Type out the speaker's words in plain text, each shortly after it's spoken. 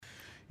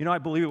I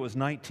believe it was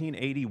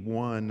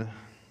 1981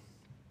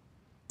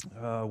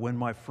 when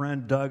my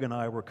friend Doug and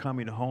I were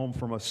coming home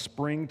from a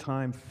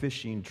springtime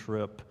fishing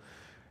trip.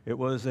 It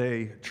was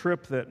a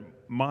trip that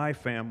my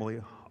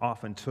family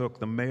often took,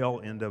 the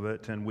male end of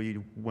it, and we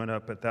went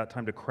up at that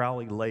time to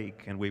Crowley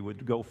Lake, and we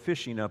would go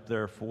fishing up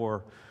there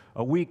for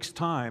a week's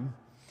time.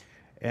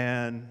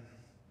 And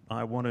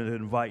I wanted to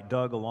invite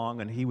Doug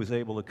along, and he was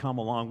able to come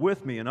along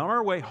with me. And on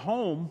our way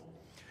home,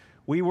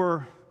 we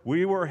were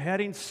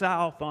heading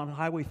south on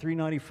Highway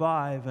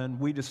 395,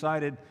 and we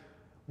decided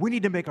we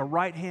need to make a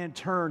right-hand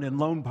turn in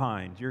Lone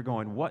Pine. You're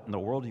going, what in the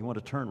world do you want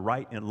to turn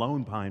right in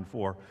Lone Pine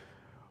for?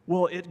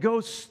 Well, it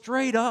goes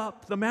straight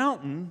up the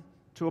mountain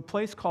to a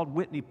place called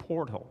Whitney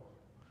Portal.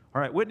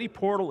 All right, Whitney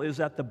Portal is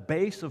at the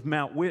base of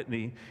Mount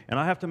Whitney, and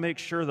I have to make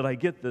sure that I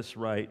get this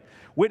right.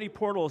 Whitney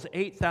Portal is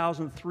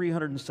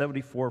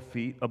 8,374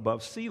 feet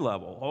above sea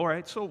level. All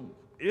right, so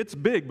it's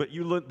big, but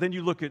then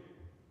you look at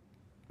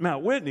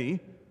Mount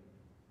Whitney.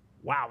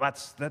 Wow,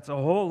 that's a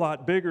whole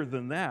lot bigger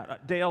than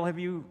that. Dale,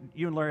 you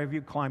and Larry, have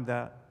you climbed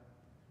that?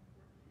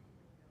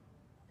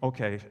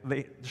 Okay,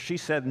 she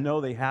said no,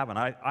 they haven't.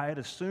 I had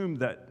assumed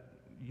that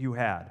you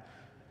had.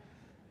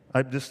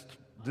 I just.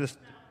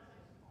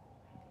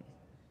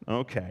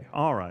 Okay,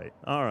 all right.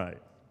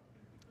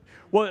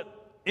 Well,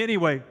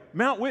 anyway,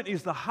 Mount Whitney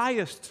is the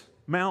highest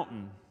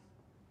mountain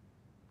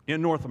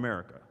in North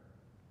America.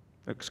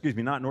 Excuse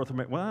me, not North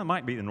America. Well, it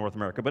might be in North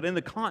America, but in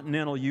the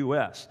continental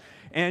U.S.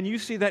 And you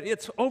see that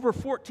it's over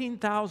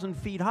 14,000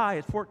 feet high.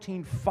 It's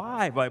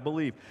 14,500, I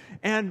believe.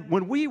 And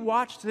when we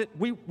watched it,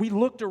 we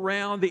looked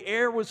around. The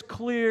air was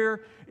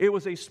clear. It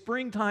was a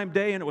springtime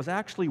day, and it was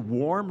actually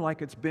warm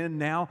like it's been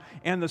now.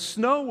 And the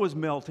snow was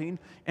melting,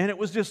 and it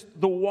was just,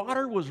 the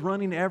water was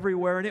running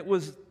everywhere, and it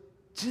was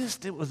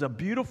a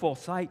beautiful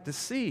sight to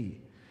see.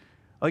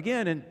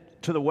 Again, and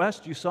to the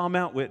west, you saw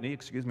Mount Whitney.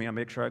 Excuse me, I'll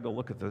make sure I go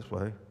look at this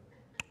way.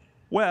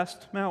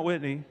 West, Mount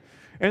Whitney.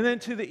 And then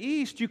to the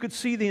east, you could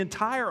see the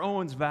entire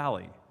Owens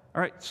Valley.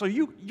 All right, so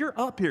you're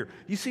up here.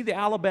 You see the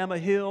Alabama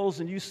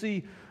hills, and you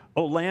see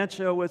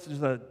Olancho, which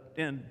is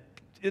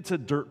it's a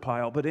dirt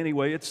pile, but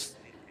anyway, it's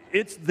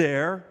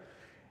there.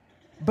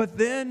 But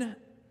then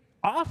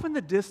off in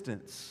the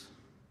distance,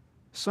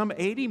 some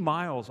 80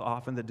 miles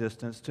off in the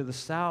distance to the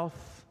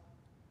southeast,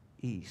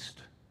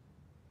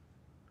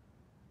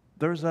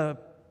 there's a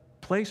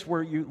place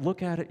where you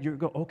look at it, you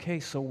go, okay,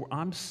 so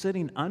I'm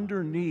sitting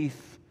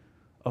underneath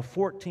a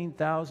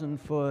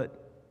 14,000-foot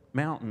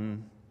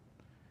mountain,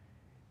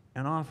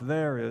 and off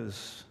there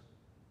is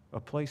a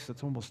place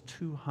that's almost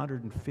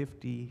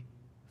 250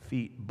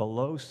 feet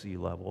below sea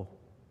level.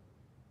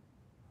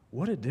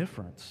 What a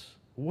difference.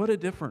 What a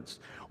difference.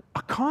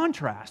 A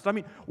contrast. I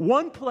mean,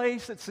 one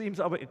place that seems,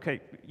 okay,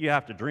 you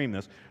have to dream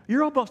this.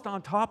 You're almost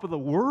on top of the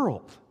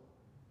world.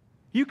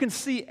 You can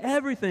see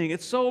everything.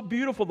 It's so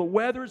beautiful. The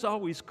weather's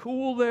always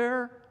cool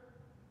there.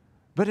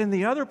 But in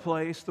the other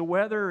place, the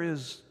weather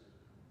is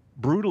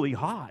brutally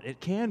hot. It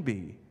can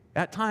be.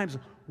 At times,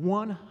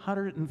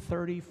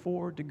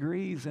 134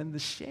 degrees in the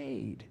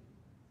shade.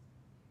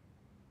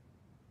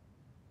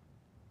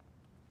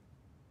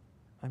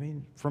 I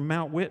mean, from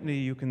Mount Whitney,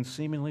 you can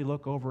seemingly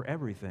look over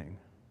everything.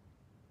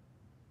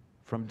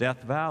 From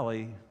Death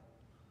Valley,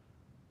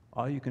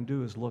 all you can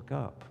do is look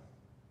up.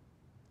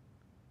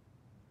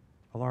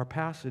 Well, our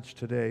passage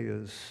today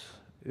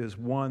is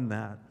one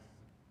that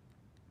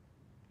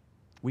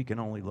we can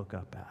only look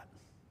up at.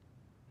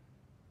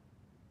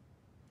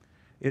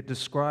 It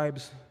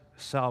describes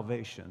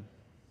salvation.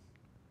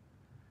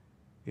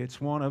 It's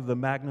one of the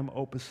magnum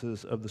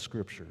opuses of the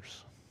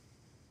Scriptures.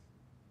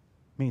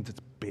 It means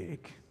it's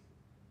big.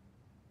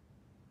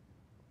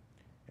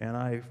 And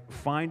I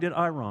find it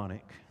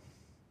ironic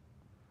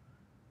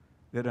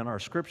that in our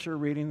Scripture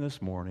reading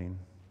this morning,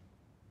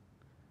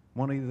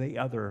 one of the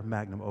other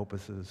magnum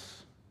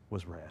opuses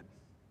was read.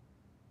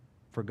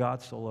 For God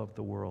so loved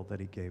the world that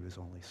he gave his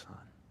only Son,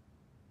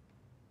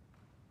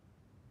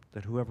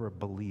 that whoever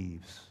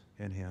believes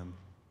in him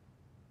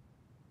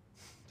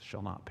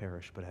shall not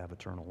perish but have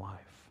eternal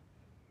life.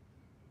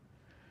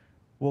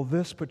 Well,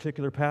 this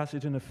particular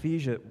passage in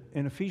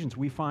Ephesians,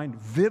 we find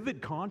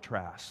vivid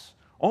contrasts,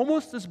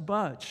 almost as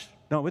much.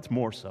 No, it's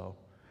more so.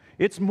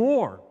 It's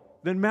more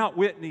than Mount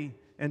Whitney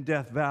and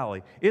Death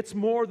Valley. It's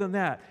more than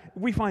that.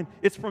 We find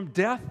it's from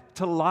death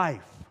to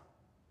life.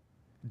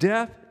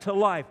 Death to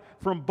life.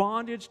 From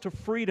bondage to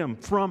freedom.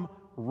 From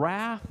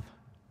wrath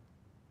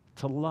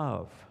to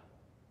love.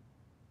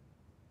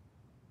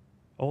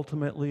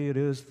 Ultimately, it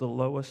is the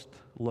lowest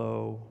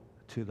low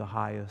to the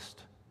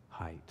highest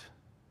height.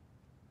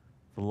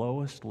 The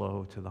lowest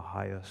low to the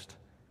highest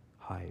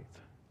height.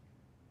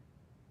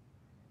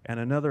 And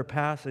another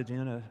passage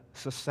in a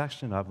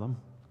succession of them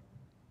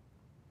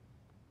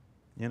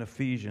in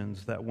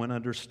Ephesians that, when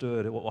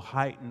understood, it will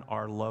heighten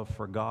our love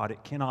for God.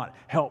 It cannot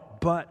help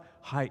but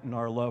heighten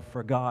our love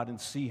for God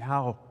and see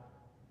how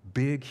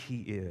big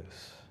he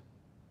is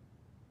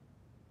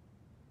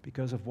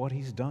because of what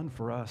he's done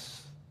for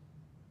us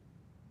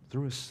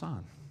through his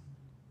Son.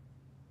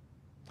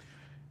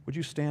 Would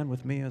you stand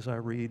with me as I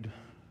read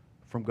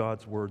from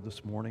God's Word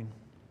this morning.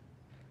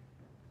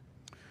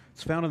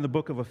 It's found in the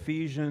book of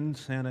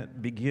Ephesians, and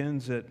it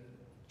begins at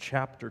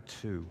chapter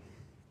 2.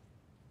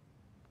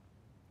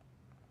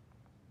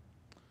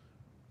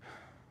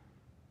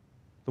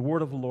 The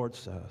word of the Lord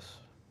says,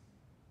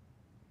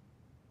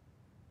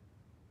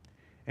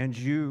 "And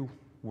you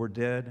were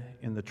dead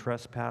in the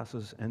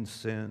trespasses and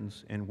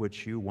sins in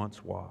which you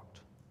once walked,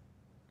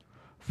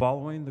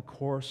 following the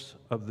course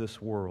of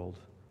this world,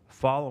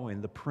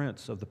 following the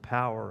prince of the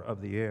power of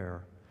the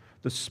air,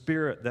 the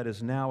spirit that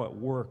is now at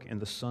work in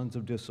the sons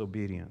of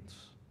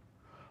disobedience,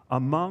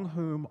 among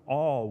whom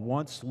all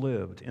once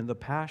lived in the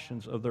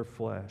passions of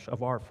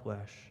our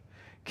flesh,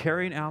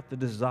 carrying out the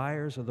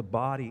desires of the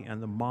body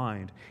and the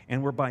mind,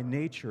 and were by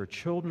nature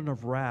children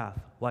of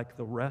wrath like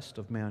the rest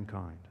of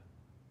mankind.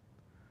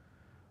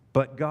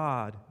 But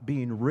God,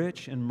 being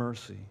rich in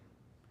mercy,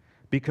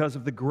 because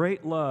of the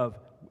great love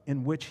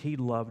in which He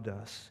loved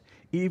us,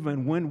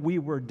 even when we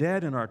were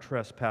dead in our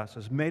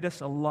trespasses, made us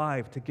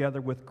alive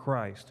together with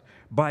Christ.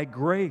 By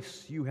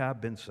grace you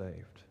have been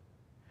saved,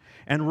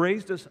 and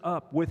raised us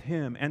up with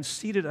Him, and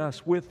seated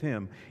us with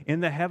Him in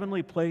the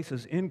heavenly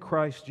places in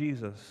Christ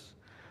Jesus,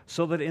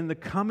 so that in the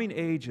coming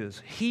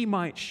ages He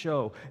might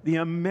show the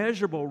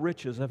immeasurable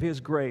riches of His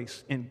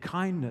grace in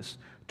kindness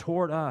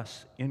toward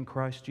us in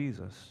Christ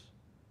Jesus.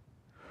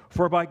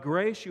 For by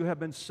grace you have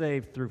been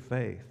saved through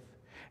faith.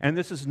 And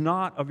this is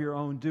not of your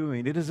own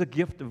doing. It is a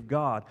gift of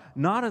God,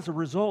 not as a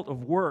result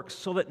of works,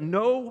 so that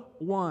no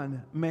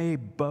one may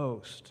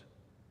boast.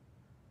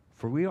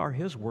 For we are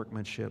His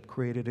workmanship,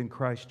 created in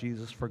Christ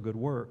Jesus for good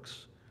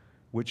works,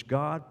 which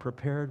God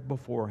prepared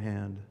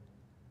beforehand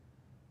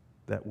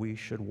that we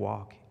should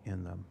walk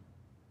in them."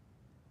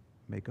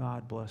 May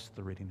God bless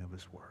the reading of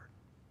His word.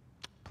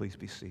 Please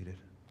be seated.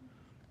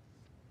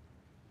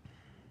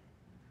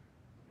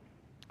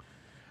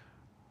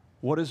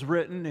 What is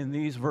written in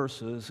these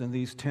verses, in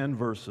these 10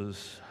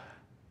 verses,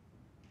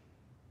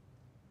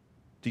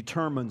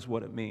 determines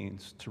what it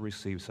means to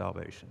receive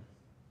salvation.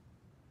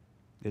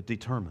 It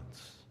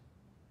determines.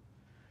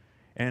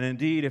 And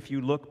indeed, if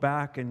you look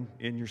back in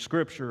your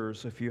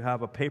scriptures, if you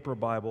have a paper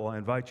Bible, I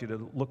invite you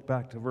to look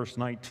back to verse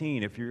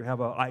 19. If you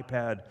have an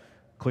iPad,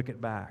 click it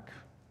back.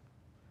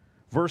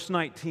 Verse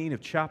 19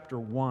 of chapter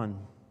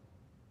 1,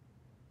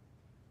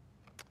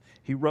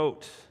 he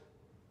wrote,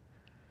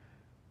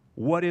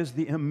 "What is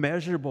the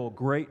immeasurable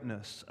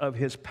greatness of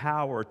His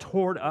power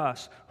toward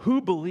us who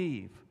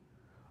believe,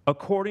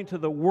 according to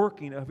the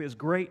working of His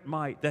great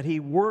might that He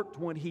worked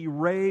when He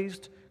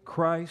raised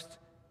Christ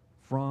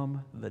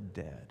from the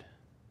dead."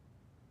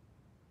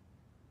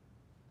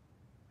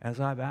 As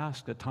I've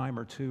asked a time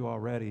or two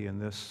already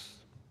in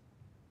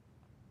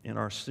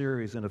our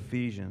series in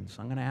Ephesians,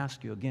 I'm going to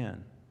ask you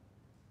again.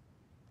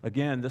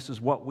 Again, this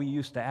is what we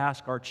used to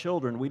ask our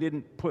children. We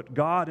didn't put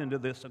God into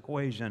this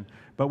equation,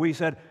 but we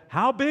said,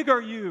 "How big are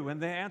you?"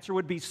 And the answer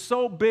would be,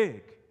 "So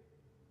big."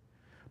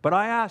 But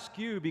I ask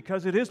you,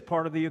 because it is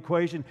part of the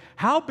equation,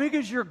 how big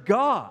is your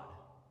God?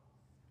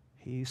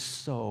 He's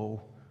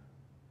so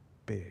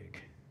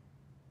big.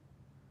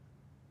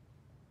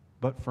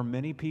 But for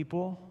many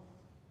people,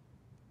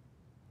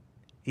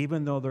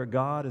 even though their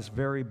God is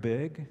very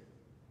big,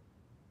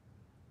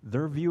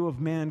 their view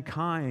of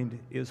mankind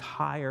is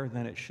higher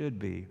than it should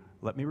be.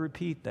 Let me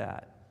repeat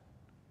that.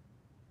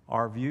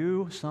 Our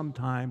view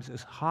sometimes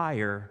is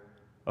higher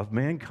of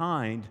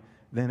mankind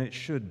than it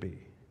should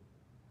be,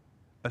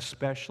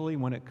 especially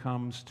when it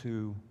comes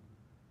to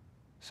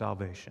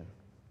salvation.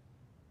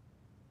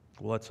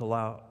 Let's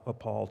allow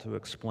Paul to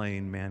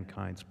explain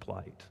mankind's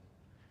plight.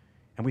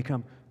 And we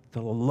come to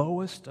the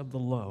lowest of the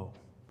low.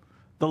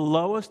 The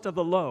lowest of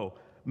the low.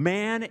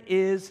 Man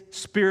is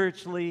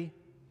spiritually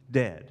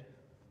dead.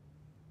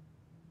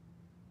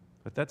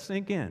 Let that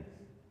sink in.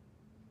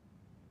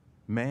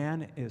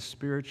 Man is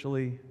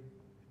spiritually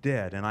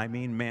dead, and I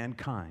mean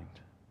mankind.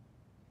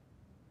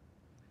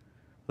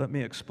 Let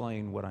me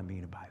explain what I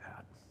mean by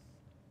that.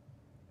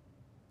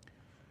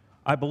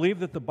 I believe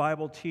that the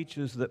Bible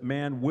teaches that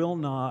man will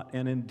not,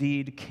 and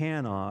indeed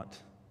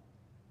cannot,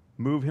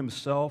 move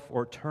himself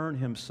or turn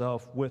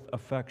himself with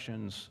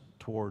affections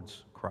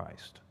towards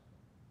Christ.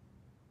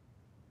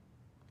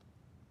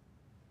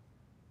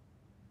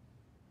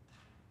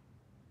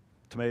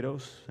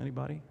 Tomatoes,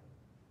 anybody?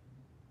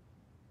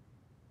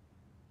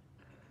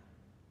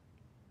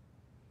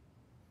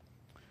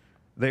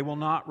 They will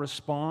not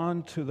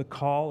respond to the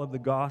call of the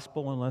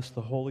gospel unless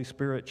the Holy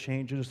Spirit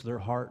changes their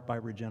heart by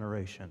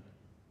regeneration.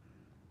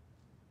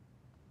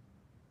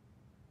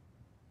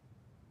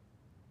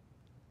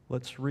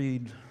 Let's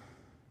read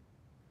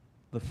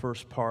the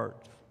first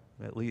part,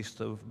 at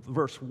least of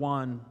verse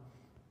 1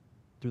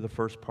 through the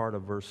first part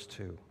of verse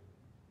 2.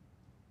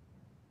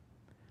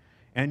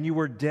 "And you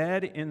were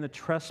dead in the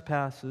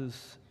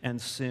trespasses and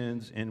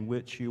sins in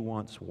which you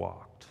once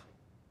walked."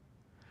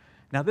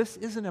 Now, this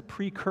isn't a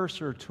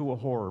precursor to a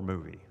horror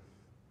movie.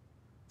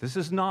 This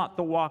is not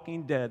The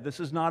Walking Dead.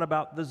 This is not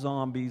about the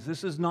zombies.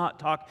 This is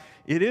not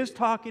it is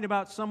talking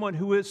about someone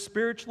who is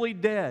spiritually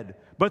dead,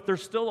 but they're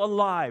still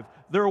alive.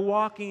 They're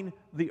walking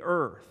the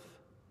earth.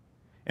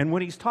 And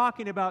when he's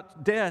talking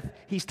about death,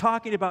 he's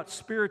talking about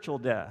spiritual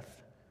death.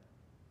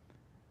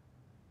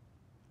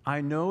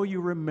 I know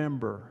you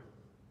remember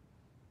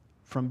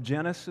from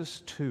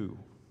Genesis 2,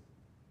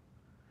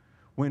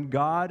 when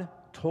God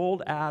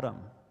told Adam,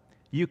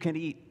 you can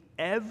eat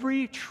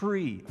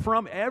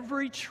from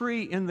every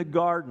tree in the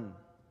garden,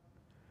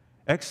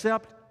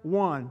 except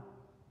one.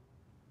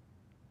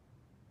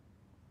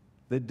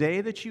 The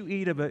day that you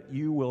eat of it,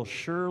 you will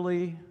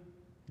surely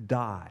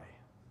die.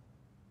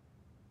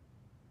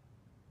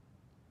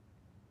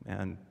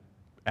 And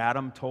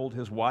Adam told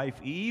his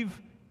wife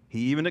Eve,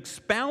 he even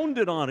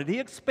expounded on it. He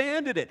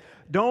expanded it.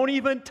 Don't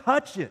even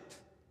touch it.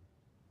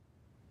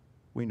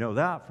 We know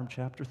that from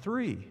chapter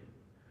 3.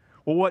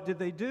 Well, what did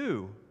they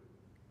do?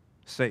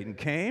 Satan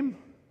came.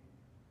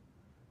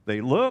 They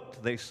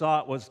looked. They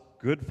saw it was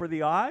good for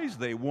the eyes.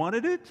 They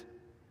wanted it.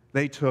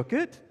 They took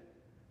it.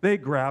 They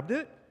grabbed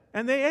it.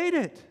 And they ate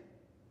it.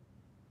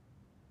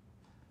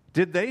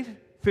 Did they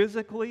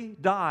physically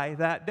die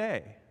that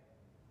day?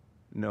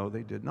 No,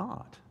 they did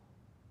not.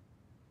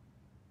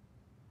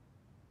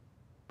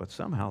 But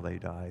somehow they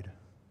died.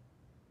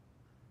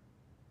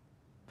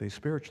 They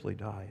spiritually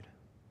died.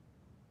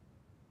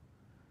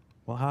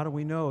 Well, how do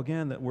we know,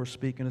 again, that we're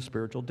speaking of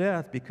spiritual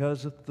death?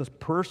 Because the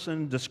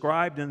person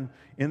described in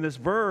this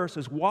verse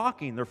is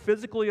walking. They're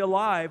physically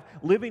alive,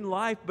 living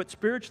life, but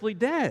spiritually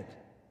dead.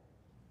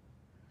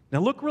 Now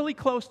look really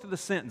close to the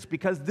sentence,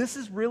 because this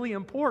is really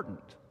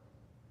important.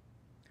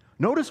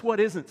 Notice what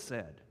isn't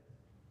said.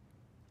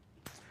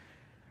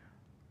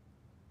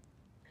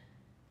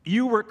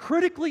 You were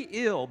critically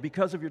ill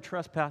because of your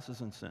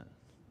trespasses and sin.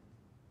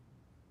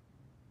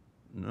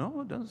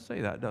 No, it doesn't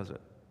say that, does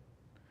it?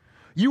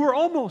 You were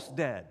almost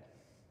dead.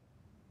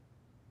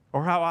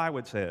 Or how I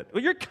would say it,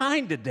 well, you're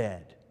kind of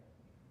dead.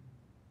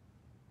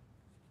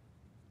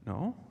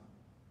 No.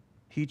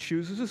 He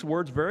chooses his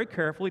words very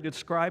carefully to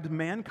describe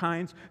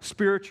mankind's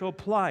spiritual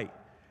plight.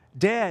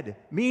 Dead,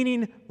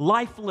 meaning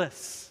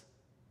lifeless.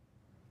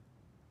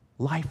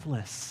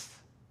 Lifeless.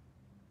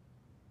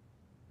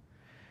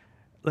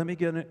 Let me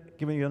give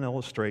you an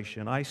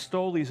illustration. I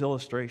stole these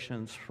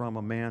illustrations from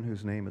a man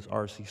whose name is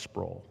R.C.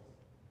 Sproul.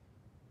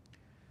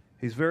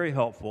 He's very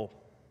helpful.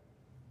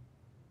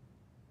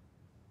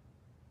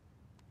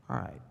 All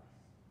right.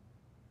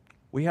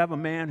 We have a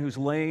man who's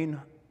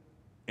laying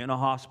in a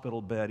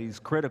hospital bed. He's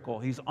critical.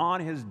 He's on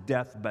his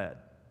deathbed.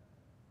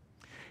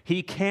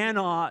 He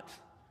cannot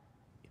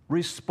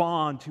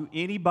respond to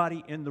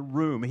anybody in the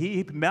room.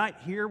 He might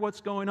hear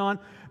what's going on,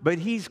 but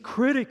he's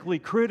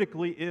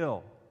critically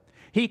ill.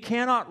 He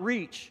cannot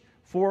reach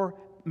for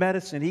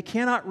medicine. He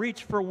cannot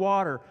reach for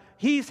water.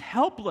 He's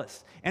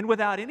helpless, and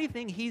without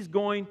anything, he's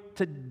going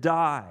to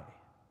die.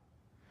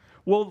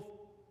 Well,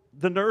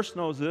 the nurse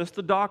knows this.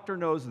 The doctor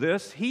knows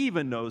this. He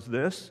even knows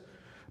this,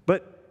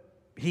 but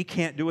he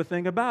can't do a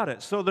thing about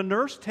it. So the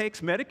nurse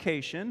takes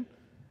medication.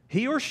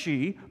 He or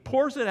she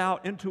pours it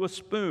out into a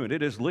spoon.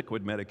 It is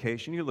liquid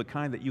medication, the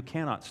kind that you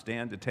cannot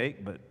stand to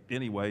take, but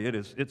anyway,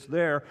 it's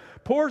there.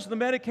 Pours the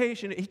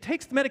medication. He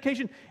takes the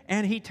medication,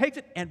 and he takes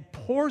it and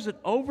pours it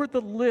over the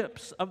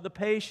lips of the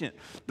patient.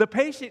 The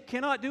patient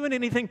cannot do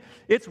anything.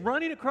 It's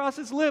running across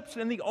his lips,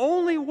 and the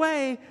only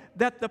way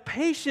that the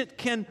patient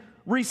can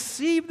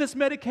receive this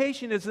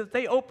medication is that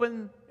they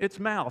open its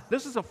mouth.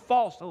 This is a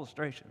false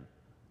illustration.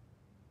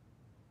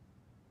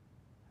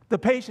 The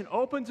patient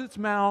opens its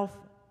mouth,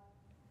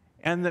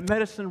 and the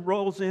medicine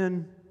rolls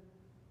in.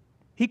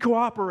 He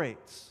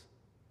cooperates.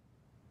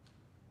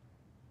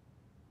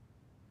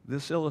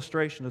 This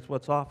illustration is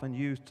what's often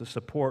used to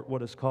support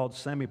what is called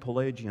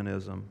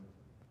semi-Pelagianism.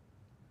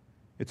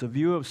 It's a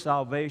view of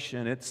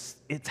salvation. It's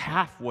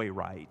halfway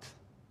right.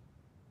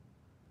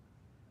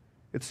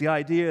 The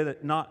idea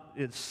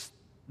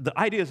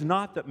is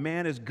not that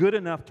man is good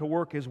enough to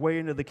work his way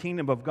into the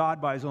kingdom of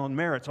God by his own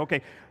merits.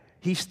 Okay,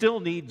 he still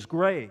needs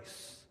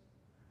grace.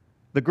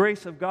 The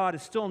grace of God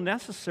is still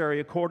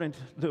necessary according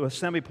to a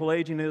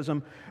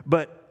semi-Pelagianism,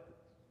 but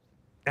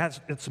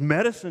as it's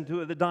medicine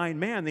to the dying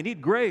man, they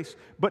need grace,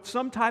 but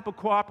some type of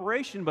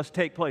cooperation must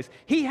take place.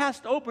 He has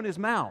to open his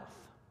mouth.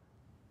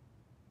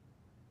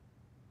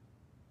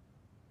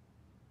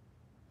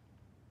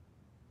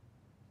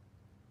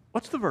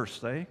 What's the verse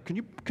say? Can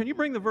you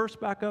bring the verse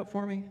back up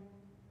for me,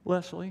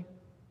 Leslie?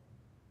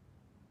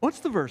 What's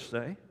the verse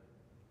say?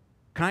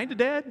 Kind of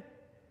dead?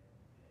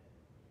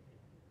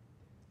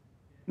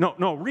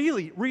 No,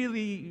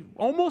 really,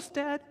 almost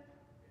dead?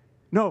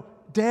 No,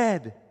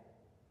 dead.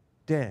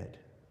 Dead.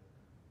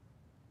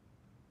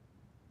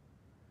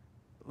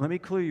 Let me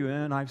clue you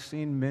in. I've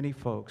seen many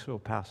folks who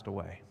have passed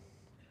away.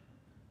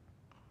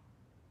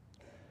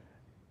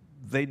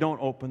 They don't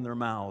open their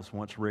mouths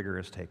once rigor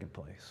has taken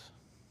place.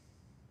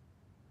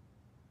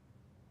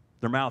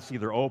 Their mouth's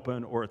either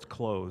open or it's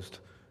closed,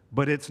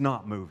 but it's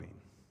not moving.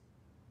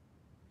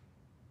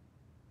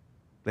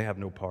 They have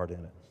no part in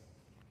it.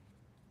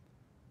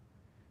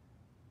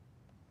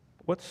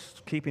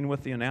 What's keeping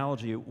with the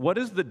analogy? What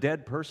does the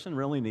dead person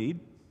really need?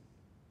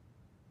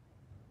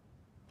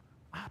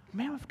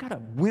 Man, we've got a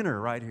winner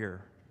right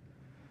here.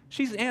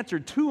 She's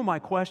answered 2 of my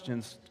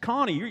questions.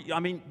 Connie,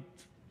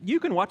 you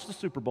can watch the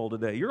Super Bowl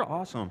today. You're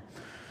awesome.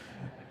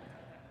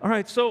 All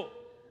right, so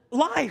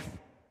life.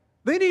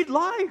 They need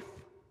life.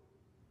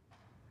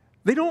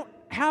 They don't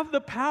have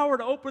the power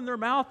to open their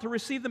mouth to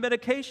receive the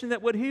medication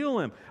that would heal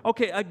him.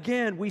 Okay,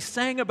 again, we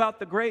sang about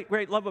the great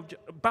love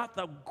about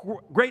the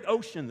great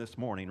ocean this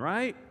morning,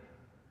 right?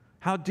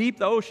 How deep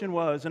the ocean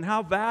was and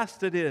how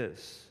vast it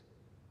is.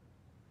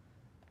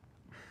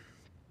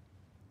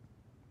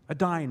 A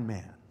dying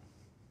man.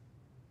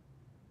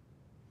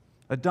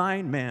 A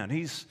dying man.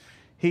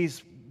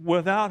 He's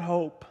without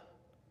hope.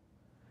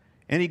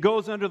 And he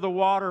goes under the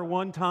water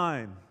one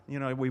time. You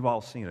know, we've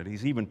all seen it.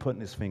 He's even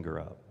putting his finger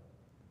up.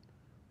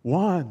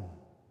 1,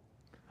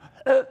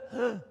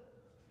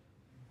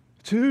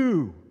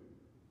 2,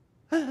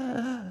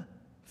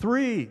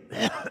 3.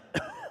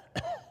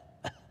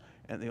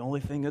 And the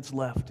only thing that's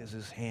left is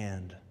his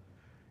hand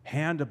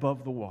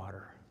above the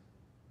water.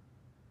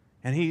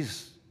 And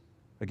he's,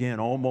 again,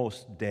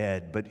 almost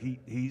dead, but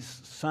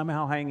he's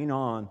somehow hanging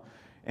on.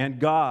 And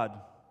God,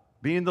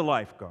 being the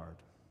lifeguard,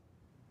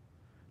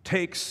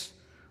 takes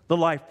the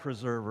life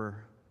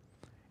preserver,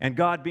 and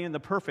God, being the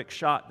perfect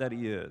shot that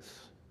he is,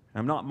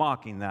 I'm not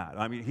mocking that.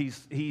 I mean,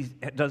 he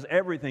does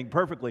everything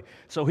perfectly.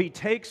 So he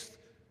takes,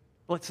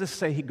 let's just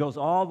say he goes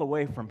all the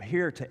way from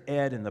here to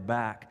Ed in the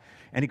back,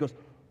 and he goes,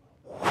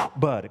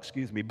 Bud,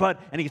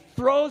 and he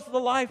throws the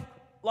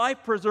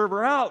life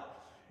preserver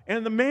out,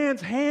 and the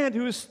man's hand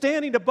who is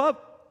standing above,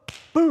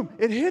 boom,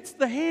 it hits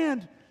the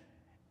hand,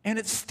 and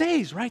it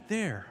stays right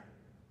there.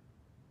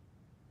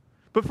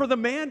 But for the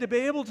man to be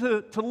able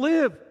to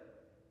live,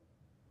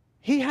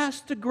 he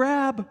has to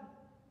grab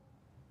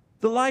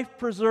the life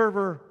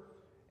preserver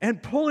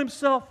and pull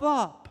himself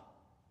up.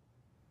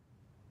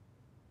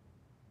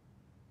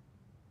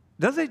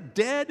 Does a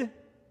dead,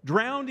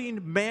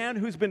 drowning man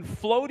who's been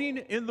floating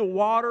in the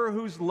water,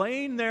 who's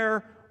laying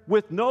there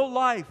with no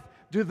life,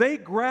 do they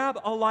grab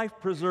a life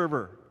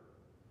preserver?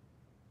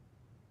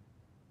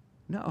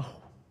 No.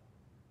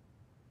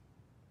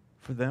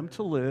 For them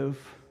to live,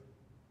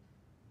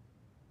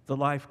 the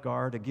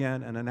lifeguard,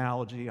 again, an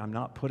analogy, I'm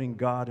not putting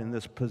God in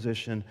this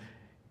position,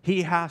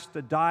 he has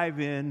to dive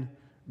in,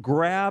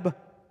 grab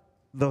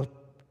the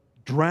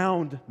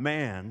drowned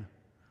man,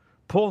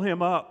 pull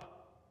him up,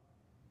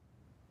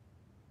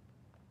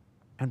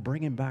 and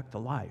bring him back to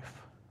life.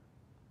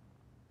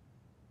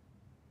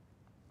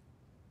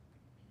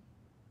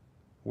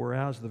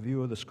 Whereas the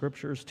view of the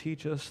Scriptures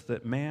teach us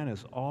that man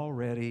is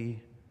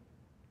already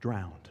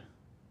drowned.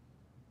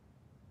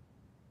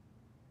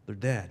 They're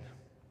dead.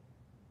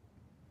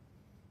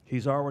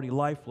 He's already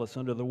lifeless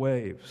under the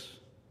waves.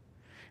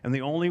 And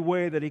the only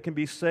way that he can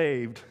be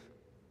saved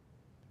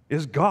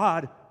is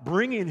God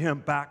bringing him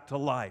back to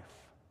life.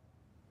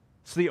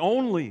 It's the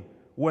only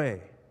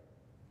way.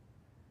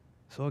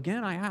 So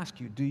again, I ask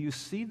you, do you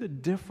see the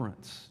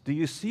difference? Do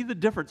you see the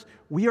difference?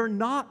 We are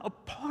not a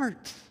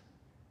part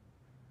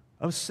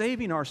of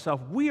saving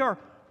ourselves. We are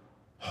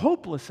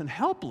hopeless and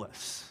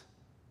helpless.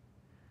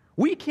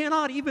 We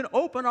cannot even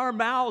open our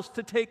mouths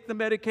to take the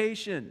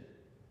medication.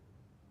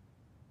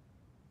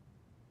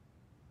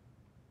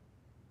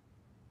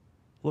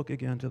 Look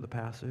again to the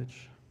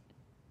passage.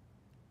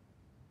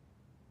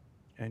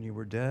 And you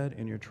were dead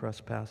in your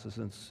trespasses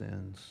and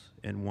sins,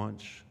 in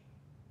which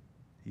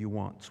you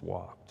once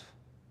walked.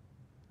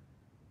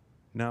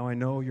 Now I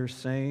know you're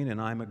sane,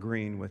 and I'm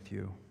agreeing with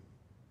you.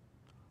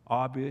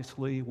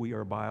 Obviously, we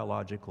are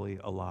biologically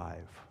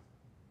alive.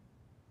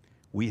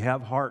 We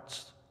have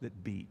hearts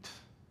that beat.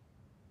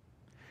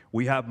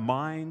 We have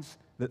minds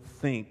that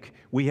think.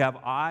 We have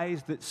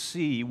eyes that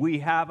see. We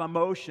have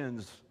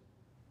emotions.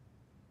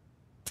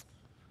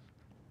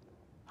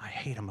 I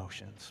hate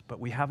emotions, but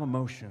we have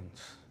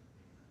emotions.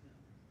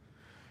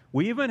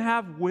 We even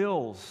have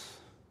wills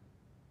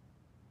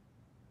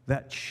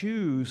that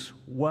choose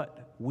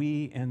what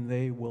we and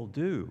they will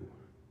do.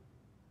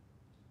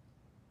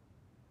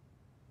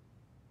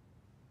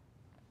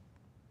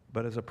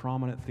 But as a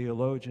prominent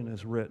theologian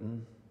has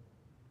written,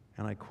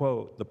 and I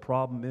quote, "The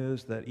problem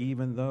is that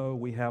even though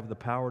we have the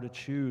power to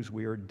choose,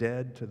 we are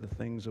dead to the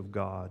things of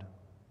God.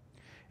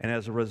 And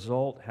as a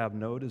result, have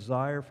no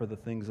desire for the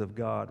things of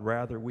God.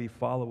 Rather, we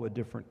follow a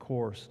different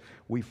course.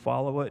 We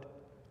follow it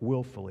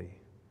willfully.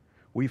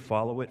 We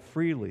follow it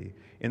freely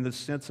in the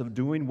sense of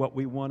doing what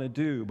we want to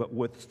do, but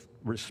with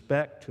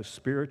respect to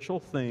spiritual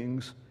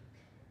things,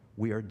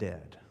 we are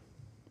dead."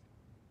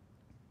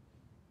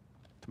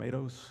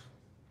 Tomatoes?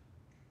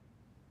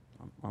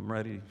 I'm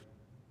ready.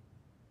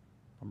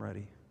 I'm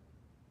ready.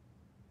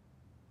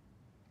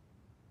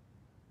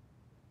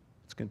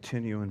 Let's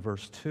continue in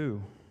verse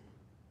 2.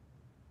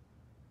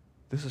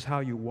 This is how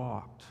you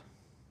walked.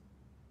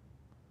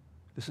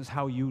 This is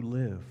how you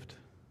lived.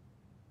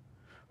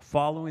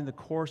 Following the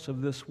course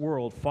of this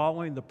world,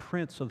 following the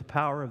prince of the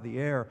power of the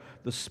air,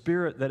 the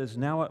spirit that is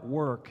now at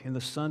work in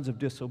the sons of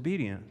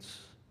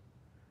disobedience.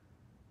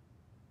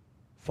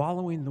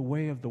 Following the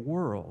way of the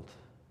world,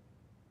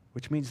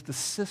 which means the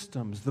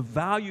systems, the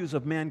values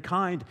of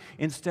mankind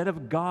instead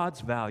of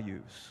God's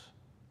values.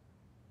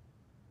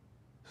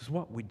 This is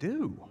what we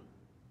do.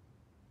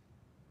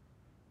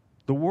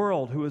 The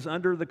world, who is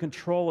under the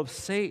control of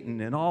Satan,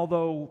 and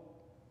although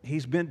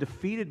he's been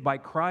defeated by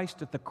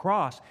Christ at the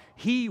cross,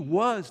 he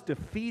was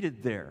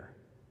defeated there.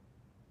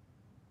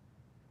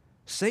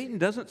 Satan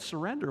doesn't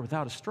surrender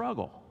without a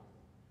struggle.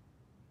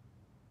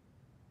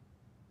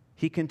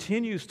 He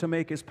continues to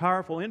make his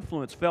powerful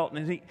influence felt,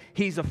 and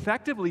he's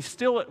effectively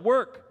still at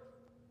work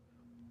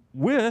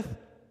with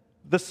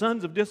the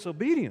sons of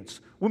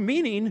disobedience,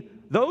 meaning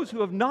those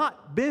who have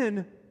not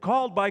been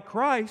called by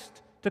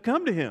Christ to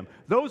come to him,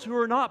 those who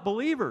are not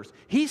believers.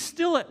 He's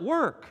still at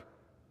work.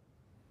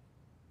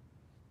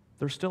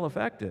 They're still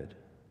affected.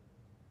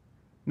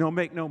 No,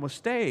 make no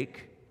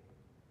mistake,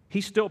 he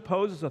still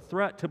poses a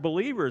threat to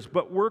believers,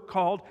 but we're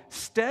called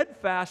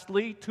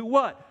steadfastly to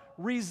what?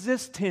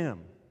 Resist him.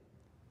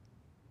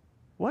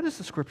 What does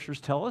the Scriptures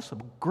tell us? A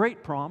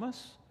great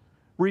promise.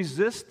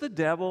 Resist the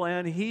devil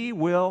and he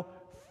will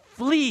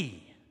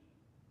flee.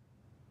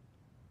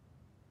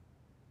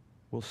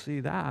 We'll see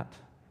that.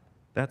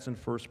 That's in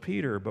 1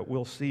 Peter, but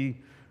we'll see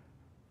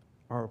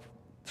our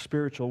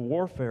spiritual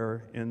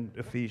warfare in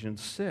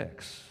Ephesians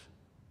 6.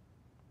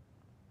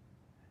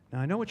 Now,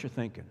 I know what you're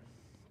thinking.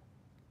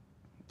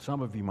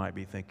 Some of you might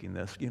be thinking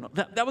this.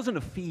 That was an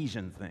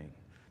Ephesian thing.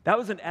 That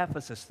was an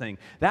Ephesus thing.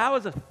 That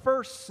was a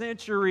first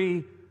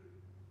century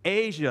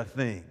Asia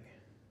thing.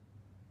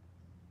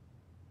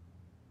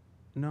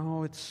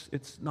 No,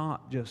 it's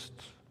not just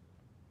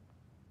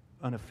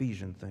an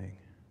Ephesian thing.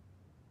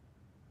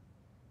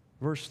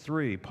 Verse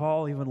 3,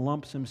 Paul even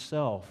lumps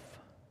himself.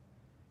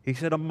 He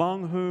said,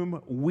 among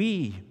whom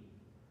we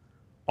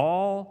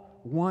all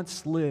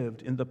once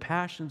lived in the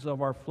passions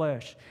of our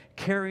flesh,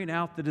 carrying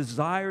out the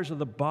desires of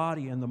the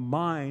body and the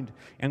mind,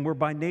 and were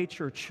by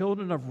nature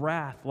children of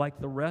wrath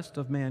like the rest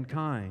of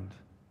mankind.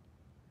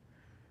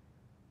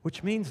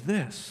 Which means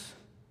this.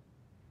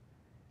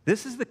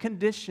 This is the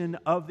condition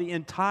of the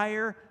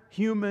entire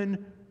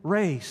human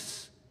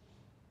race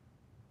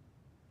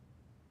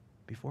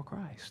before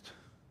Christ.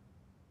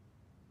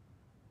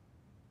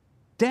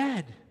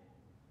 Dead.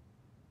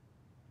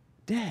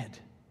 Dead.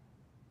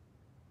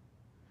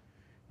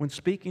 When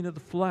speaking of the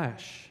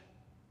flesh,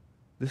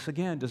 this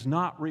again does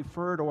not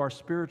refer to our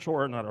spiritual,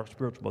 or not our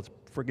spiritual, but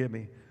forgive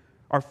me,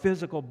 our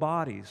physical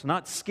bodies,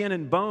 not skin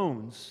and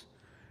bones,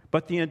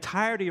 but the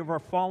entirety of our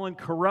fallen,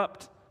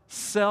 corrupt,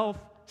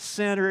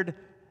 self-centered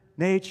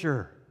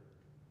nature.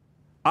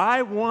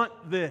 I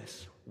want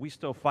this. We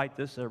still fight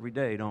this every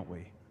day, don't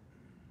we?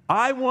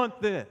 I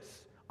want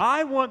this.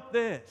 I want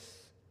this.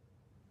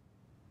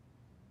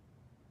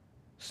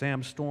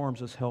 Sam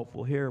Storms is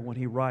helpful here when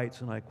he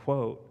writes, and I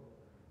quote,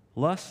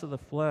 lusts of the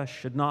flesh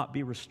should not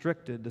be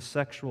restricted to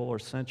sexual or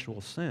sensual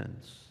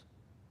sins.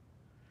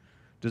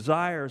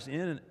 Desires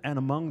in and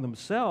among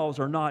themselves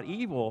are not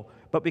evil,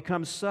 but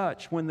become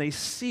such when they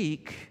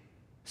seek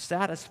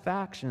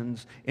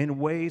satisfactions in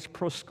ways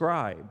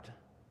prescribed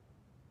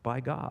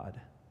by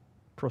God.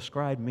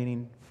 Prescribed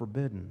meaning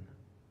forbidden.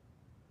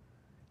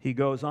 He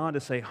goes on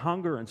to say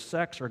hunger and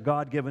sex are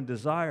God-given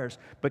desires,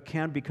 but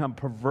can become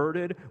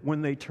perverted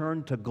when they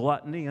turn to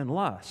gluttony and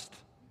lust.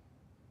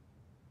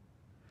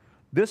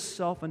 This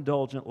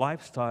self-indulgent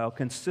lifestyle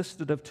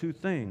consisted of two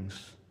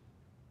things: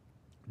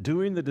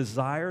 doing the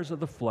desires of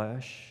the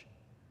flesh,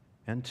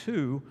 and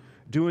two,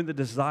 doing the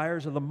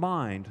desires of the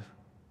mind,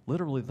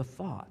 literally the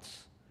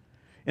thoughts.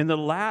 In the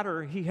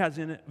latter, he has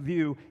in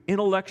view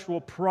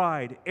intellectual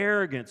pride,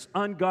 arrogance,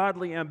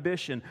 ungodly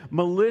ambition,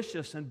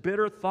 malicious and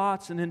bitter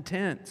thoughts and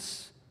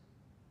intents.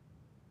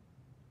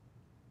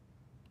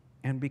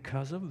 And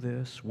because of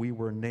this, we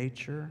were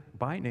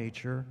by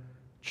nature,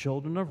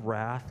 children of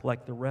wrath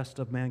like the rest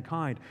of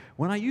mankind.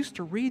 When I used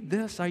to read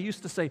this, I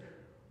used to say,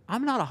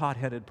 I'm not a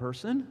hot-headed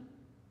person.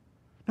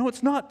 No,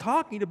 it's not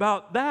talking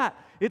about that.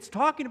 It's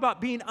talking about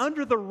being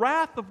under the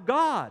wrath of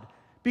God,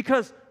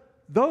 because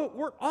though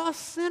we're all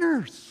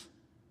sinners,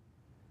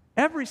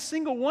 every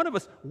single one of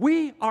us,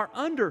 we are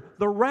under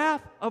the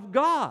wrath of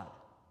God.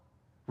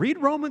 Read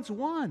Romans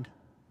 1.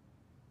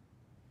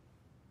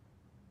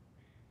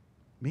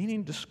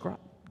 Meaning describe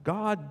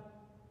God's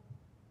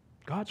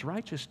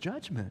righteous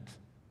judgment.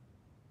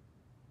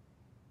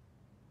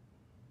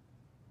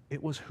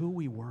 It was who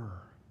we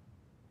were.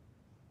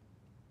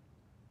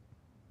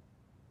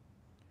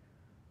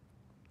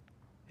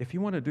 If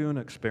you want to do an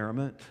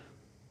experiment,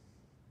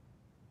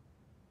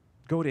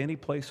 go to any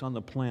place on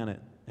the planet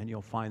and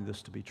you'll find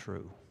this to be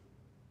true.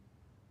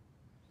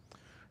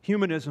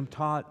 Humanism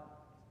taught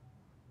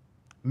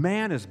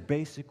man is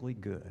basically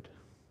good,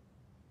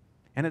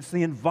 and it's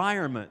the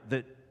environment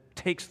that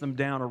takes them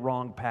down a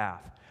wrong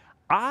path.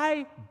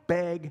 I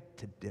beg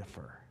to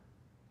differ.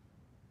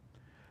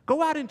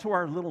 Go out into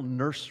our little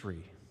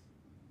nursery.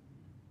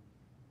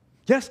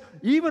 Yes,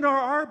 even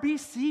our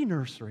RBC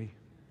nursery.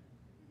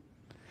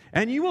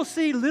 And you will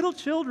see little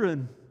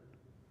children.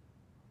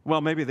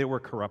 Well, maybe they were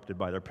corrupted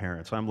by their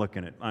parents. I'm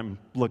looking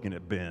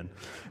at Ben.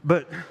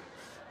 But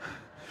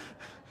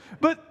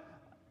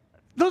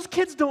those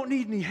kids don't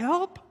need any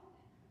help.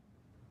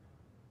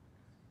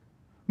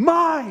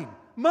 Mine.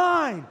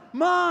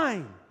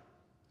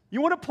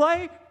 You want to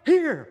play?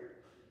 Here.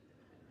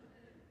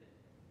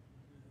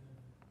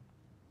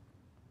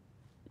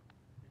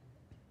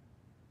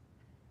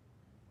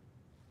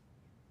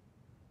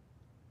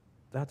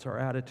 That's our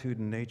attitude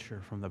and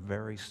nature from the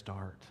very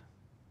start.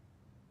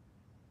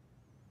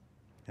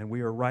 And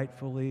we are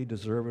rightfully,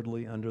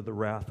 deservedly under the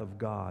wrath of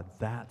God.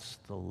 That's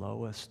the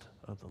lowest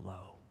of the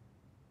low.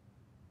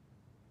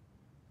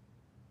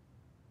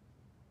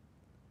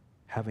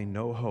 Having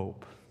no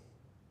hope.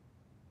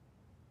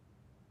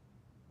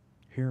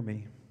 Hear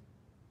me.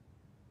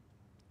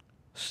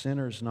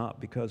 Sinners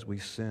not because we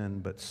sin,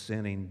 but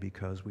sinning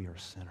because we are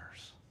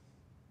sinners.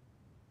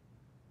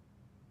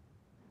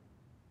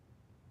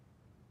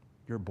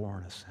 You're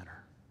born a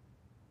sinner.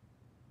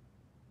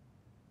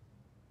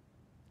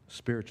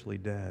 Spiritually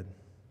dead.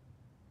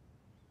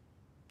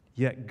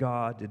 Yet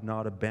God did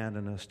not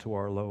abandon us to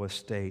our low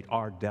estate,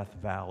 our death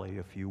valley,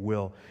 if you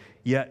will.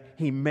 Yet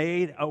He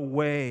made a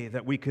way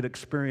that we could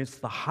experience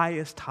the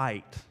highest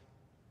height.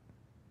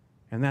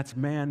 And that's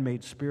man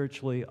made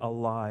spiritually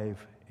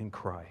alive in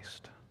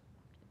Christ.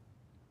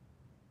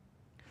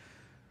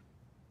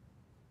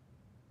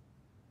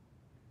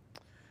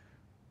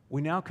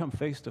 We now come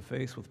face to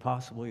face with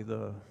possibly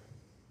the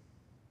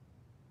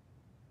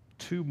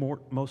two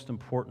most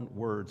important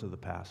words of the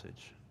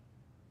passage.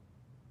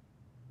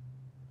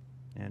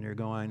 And you're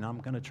going, I'm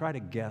going to try to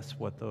guess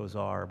what those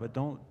are, but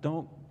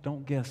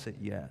don't guess it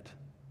yet.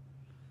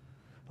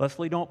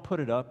 Leslie, don't put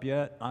it up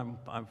yet. I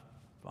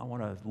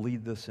want to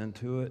lead this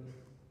into it.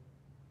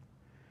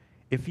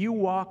 If you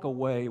walk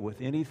away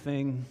with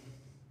anything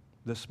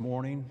this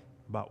morning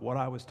about what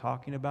I was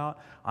talking about,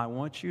 I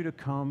want you to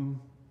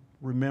come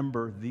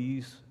remember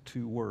these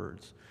two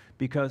words.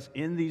 Because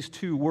in these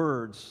two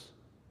words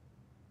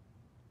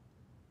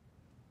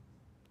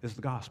is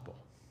the gospel.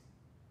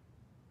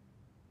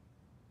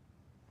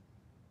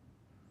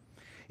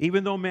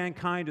 Even though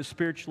mankind is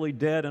spiritually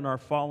dead in our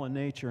fallen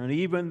nature, and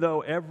even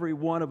though every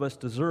one of us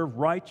deserve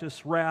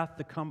righteous wrath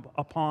to come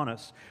upon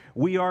us,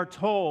 we are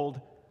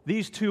told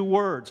these two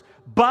words,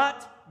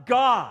 but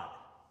God.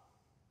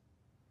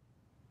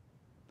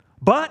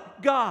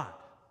 But God.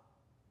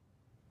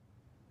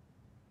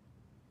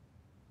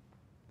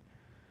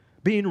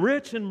 Being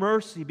rich in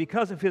mercy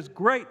because of His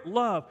great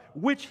love,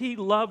 which He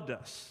loved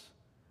us.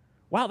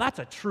 Wow, that's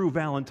a true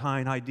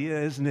Valentine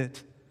idea, isn't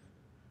it?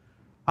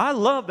 I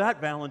love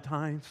that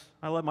Valentine's.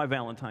 I love my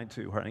Valentine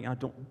too, honey.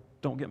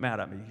 Don't get mad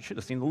at me. You should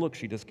have seen the look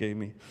she just gave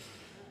me.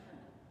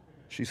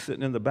 She's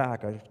sitting in the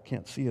back. I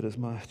can't see it as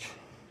much.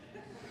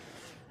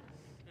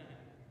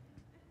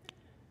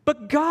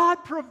 But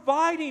God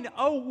providing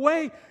a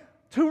way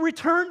to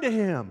return to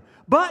Him.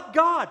 But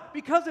God,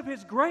 because of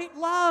His great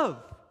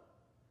love,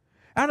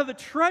 out of the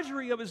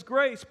treasury of His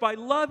grace, by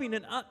loving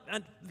and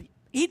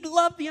He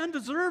loved the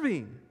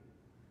undeserving.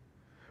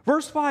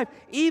 Verse 5,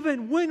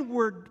 even when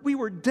we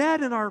were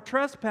dead in our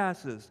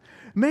trespasses,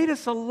 made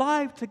us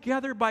alive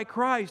together by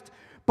Christ.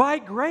 By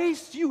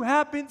grace you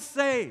have been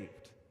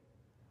saved.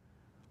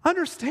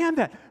 Understand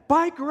that.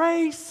 By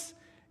grace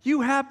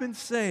you have been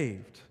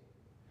saved.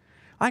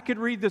 I could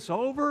read this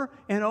over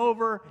and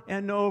over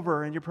and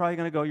over, and you're probably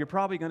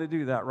going to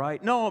do that,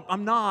 right? No,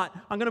 I'm not.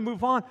 I'm going to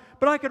move on.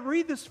 But I could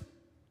read this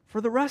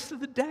for the rest of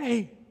the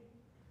day.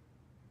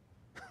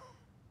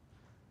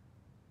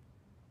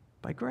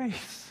 By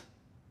grace,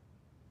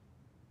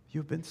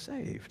 you've been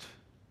saved.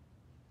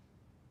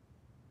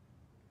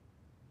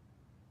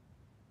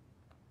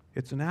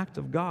 It's an act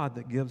of God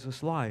that gives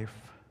us life.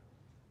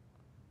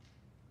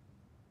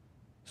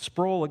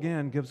 Sproul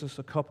again gives us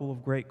a couple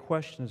of great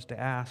questions to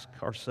ask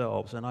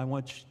ourselves, and I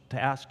want to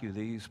ask you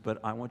these, but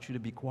I want you to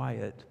be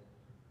quiet.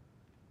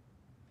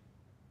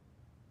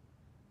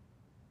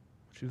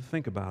 I want you to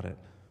think about it.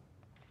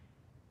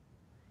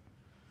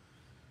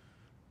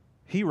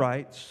 He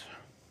writes,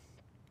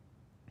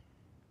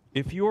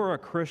 if you're a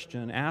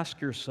Christian, ask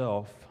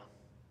yourself,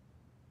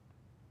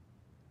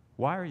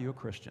 why are you a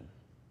Christian?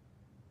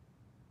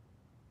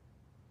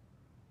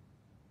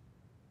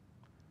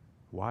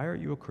 Why are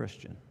you a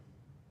Christian?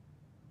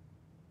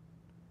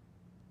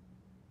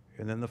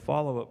 And then the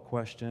follow-up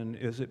question,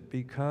 is it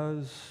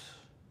because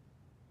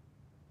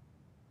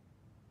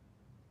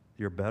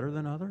you're better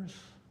than others?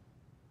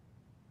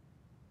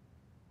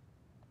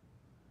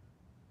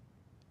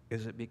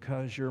 Is it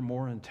because you're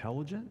more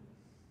intelligent?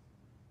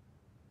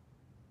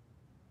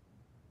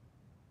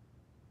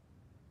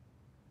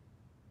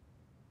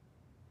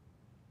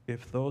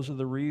 If those are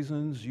the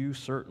reasons, you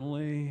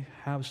certainly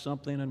have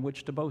something in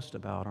which to boast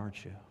about,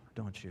 aren't you?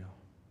 Don't you?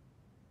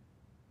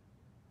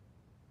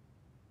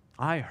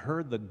 I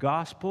heard the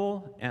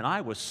gospel, and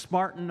I was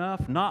smart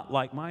enough, not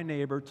like my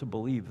neighbor, to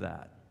believe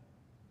that.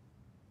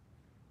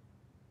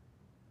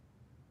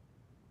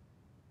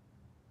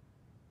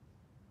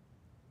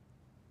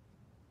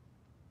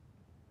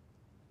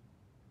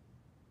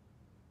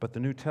 But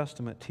the New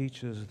Testament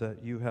teaches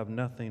that you have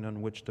nothing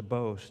on which to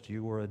boast.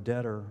 You were a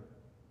debtor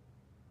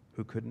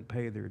who couldn't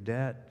pay their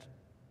debt.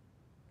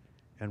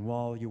 And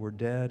while you were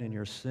dead in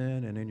your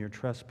sin and in your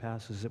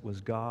trespasses, it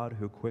was God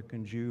who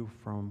quickened you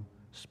from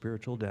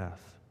spiritual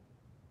death.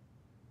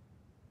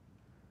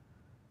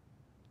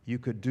 You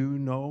could do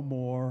no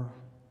more.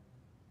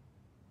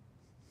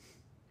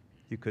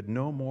 You could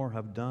no more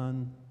have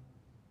done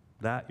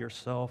that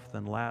yourself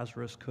than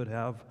Lazarus could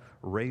have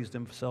raised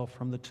himself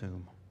from the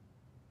tomb.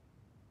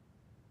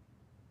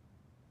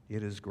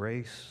 It is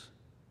grace,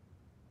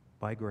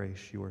 by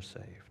grace you are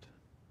saved.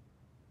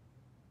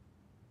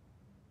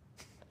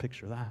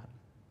 Picture that.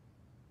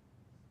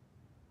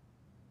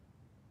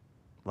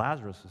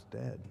 Lazarus is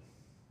dead.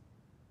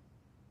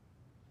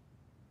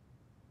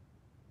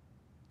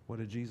 What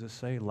did Jesus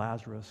say?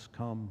 Lazarus,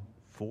 come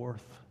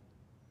forth.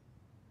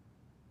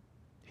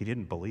 He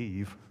didn't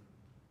believe.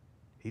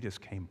 He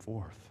just came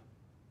forth.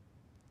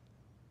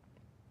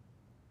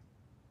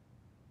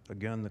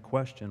 Again, the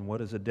question, what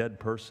does a dead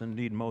person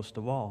need most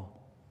of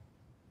all?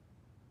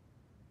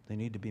 They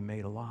need to be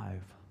made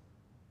alive.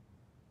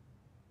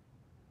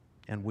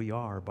 And we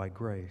are by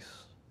grace.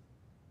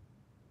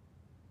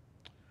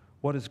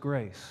 What is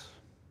grace?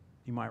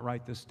 You might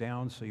write this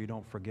down so you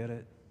don't forget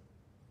it.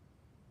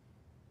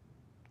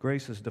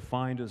 Grace is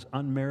defined as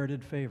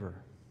unmerited favor.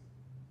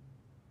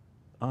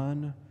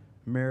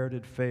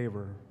 Unmerited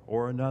favor,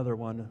 or another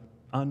one,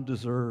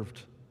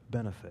 undeserved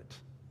benefit.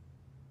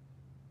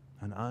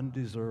 An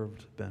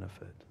undeserved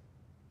benefit.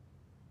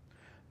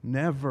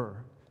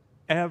 Never,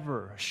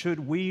 ever should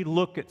we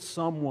look at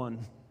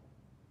someone,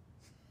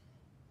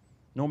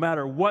 no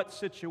matter what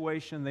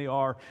situation they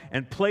are,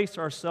 and place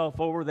ourselves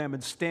over them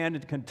and stand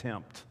in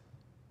contempt.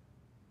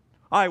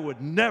 I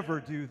would never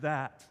do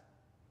that.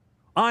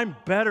 I'm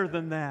better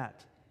than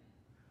that.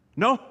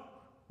 No,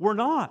 we're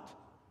not.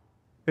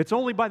 It's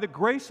only by the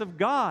grace of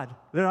God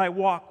that I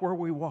walk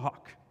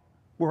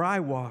where I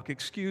walk,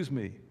 excuse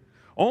me.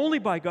 Only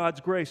by God's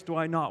grace do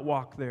I not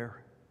walk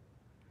there.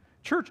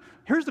 Church,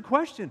 here's the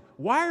question.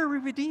 Why are we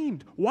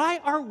redeemed? Why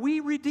are we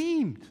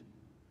redeemed?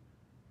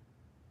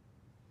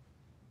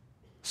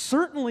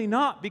 Certainly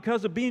not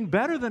because of being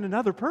better than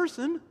another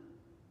person.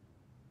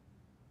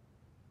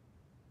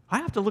 I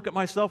have to look at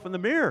myself in the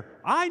mirror.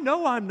 I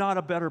know I'm not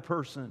a better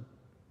person.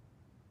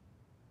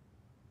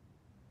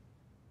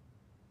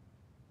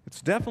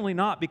 It's definitely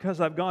not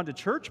because I've gone to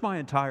church my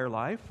entire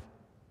life.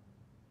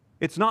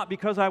 It's not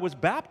because I was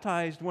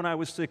baptized when I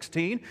was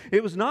 16.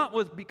 It was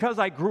not because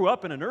I grew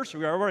up in a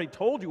nursery. I already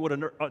told you what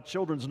a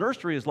children's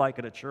nursery is like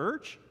at a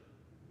church.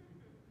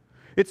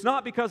 It's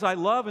not because I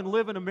love and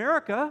live in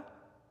America.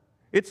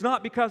 It's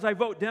not because I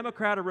vote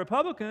Democrat or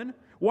Republican.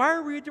 Why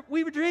are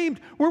we redeemed?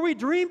 We're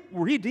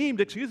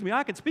redeemed, excuse me,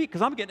 I can speak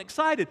because I'm getting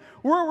excited.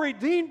 We're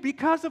redeemed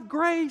because of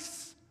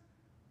grace.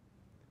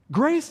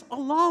 Grace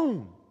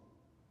alone.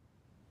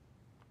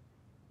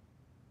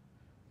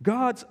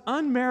 God's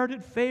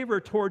unmerited favor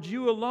towards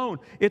you alone.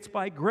 It's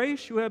by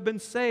grace you have been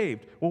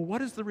saved. Well,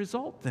 what is the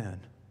result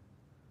then?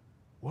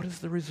 What is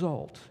the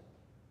result?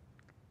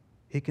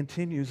 He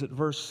continues at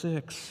verse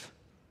 6.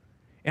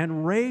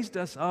 And raised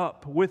us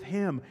up with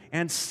Him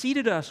and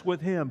seated us with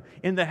Him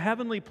in the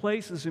heavenly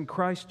places in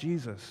Christ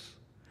Jesus,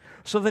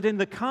 so that in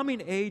the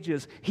coming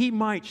ages He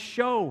might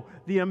show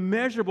the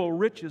immeasurable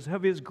riches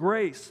of His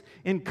grace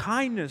in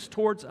kindness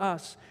towards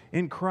us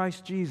in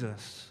Christ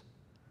Jesus.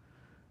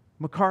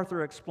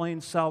 MacArthur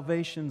explains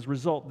salvation's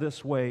result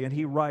this way, and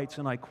he writes,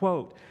 and I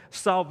quote,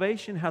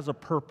 "Salvation has a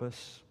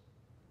purpose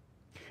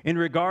in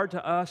regard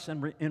to us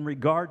and in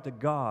regard to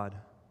God.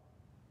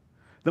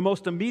 The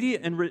most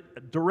immediate and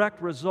direct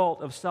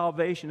result of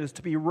salvation is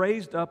to be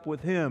raised up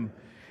with Him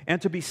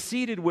and to be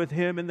seated with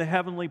Him in the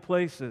heavenly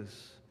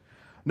places.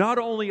 Not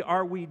only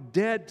are we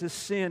dead to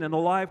sin and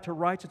alive to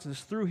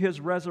righteousness through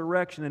His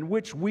resurrection, in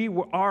which we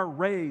are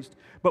raised,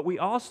 but we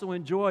also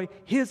enjoy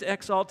His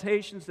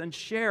exaltations and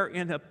share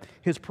in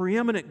His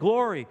preeminent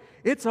glory.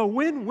 It's a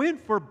win-win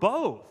for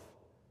both.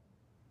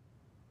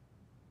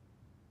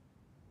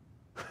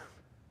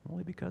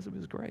 Only because of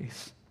His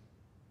grace.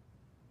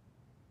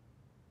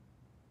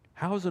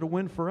 How is it a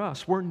win for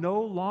us? We're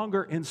no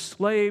longer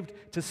enslaved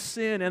to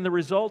sin and the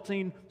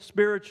resulting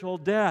spiritual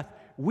death.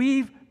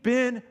 We've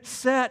been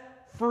set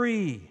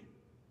free.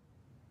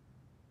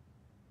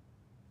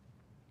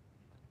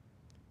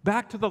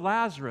 Back to the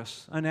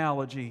Lazarus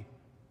analogy,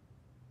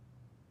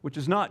 which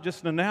is not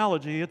just an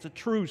analogy, it's a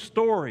true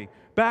story.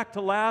 Back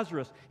to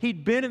Lazarus.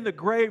 He'd been in the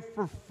grave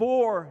for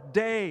 4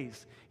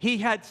 days. He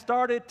had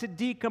started to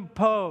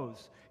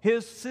decompose.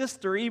 His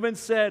sister even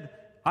said,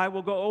 I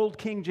will go Old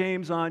King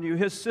James on you.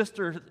 His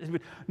sister,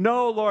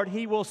 no, Lord,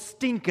 he will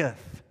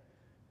stinketh.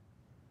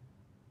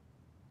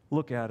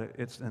 Look at it,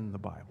 it's in the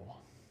Bible.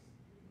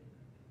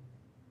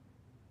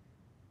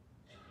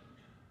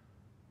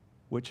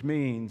 Which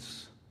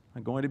means,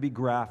 I'm going to be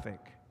graphic,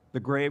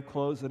 the grave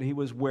clothes that he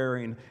was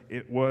wearing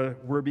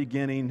were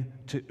beginning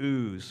to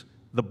ooze.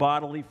 The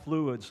bodily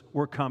fluids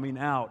were coming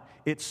out.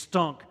 It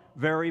stunk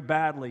very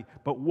badly.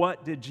 But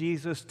what did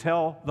Jesus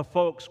tell the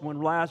folks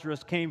when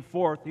Lazarus came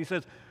forth? He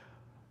says,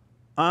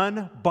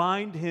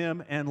 unbind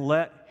him and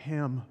let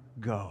him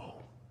go.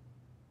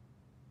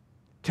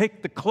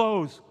 Take the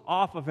clothes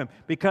off of him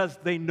because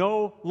they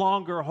no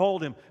longer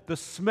hold him. The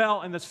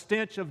smell and the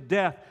stench of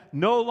death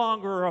no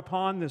longer are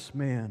upon this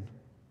man.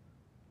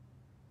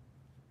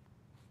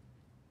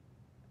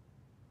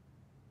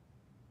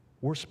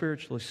 We're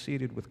spiritually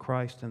seated with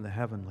Christ in the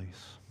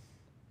heavenlies.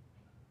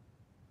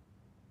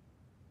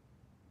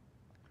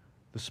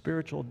 The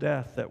spiritual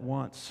death that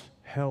once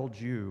held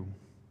you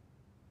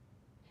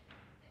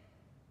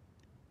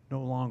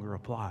no longer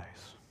applies.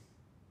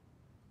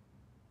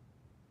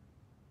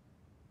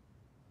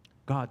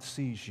 God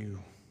sees you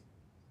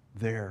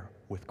there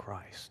with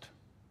Christ.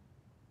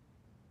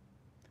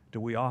 Do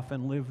we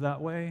often live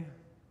that way?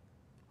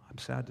 I'm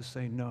sad to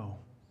say no.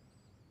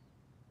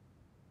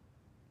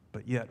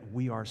 But yet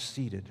we are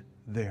seated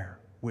there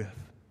with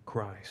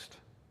Christ.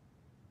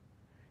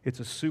 It's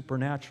a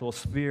supernatural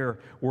sphere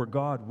where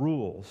God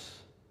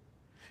rules.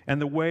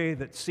 And the way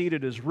that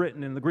seated is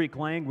written in the Greek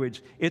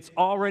language, it's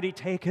already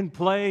taken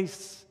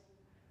place.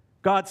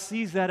 God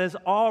sees that as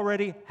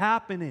already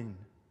happening.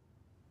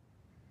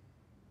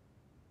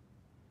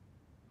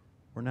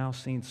 We're now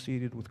seen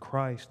seated with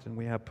Christ, and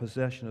we have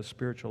possession of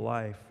spiritual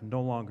life,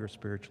 no longer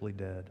spiritually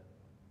dead.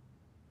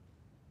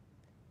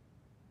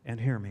 And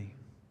hear me,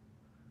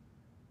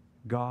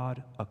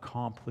 God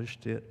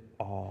accomplished it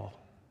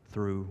all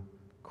through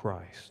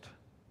Christ.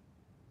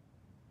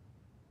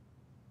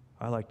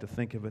 I like to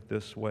think of it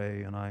this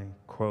way, and I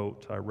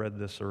read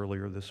this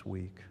earlier this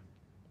week.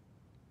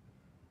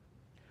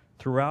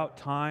 Throughout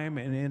time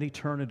and in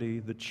eternity,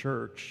 the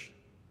church,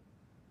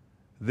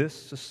 this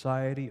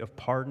society of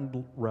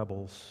pardoned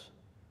rebels,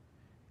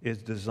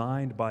 is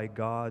designed by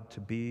God to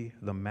be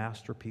the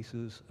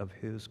masterpieces of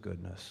His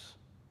goodness.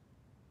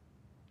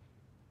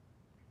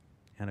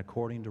 And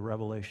according to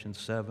Revelation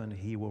 7,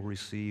 He will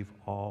receive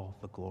all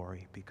the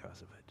glory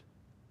because of it.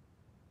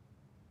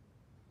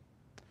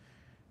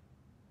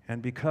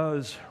 And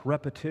because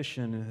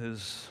repetition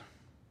is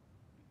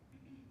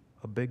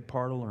a big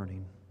part of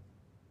learning,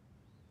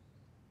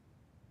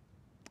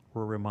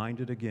 we're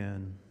reminded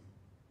again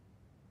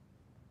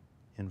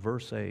in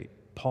verse 8,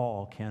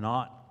 Paul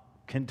cannot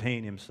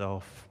contain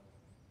himself.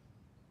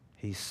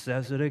 He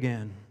says it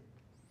again,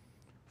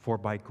 for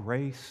by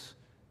grace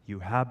you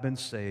have been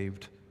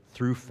saved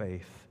through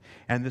faith.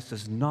 And this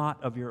is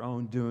not of your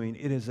own doing.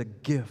 It is a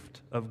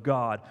gift of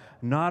God,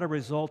 not a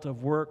result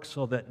of work,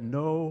 so that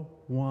no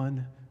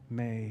one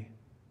may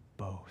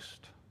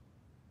boast.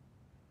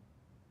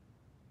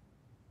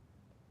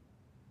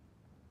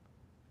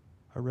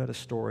 I read a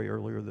story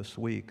earlier this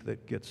week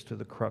that gets to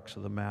the crux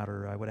of the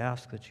matter. I would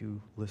ask that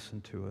you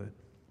listen to it.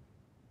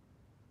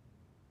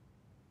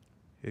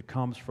 It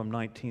comes from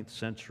 19th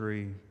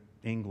century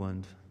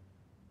England,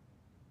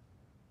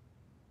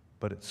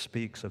 but it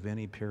speaks of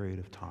any period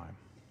of time.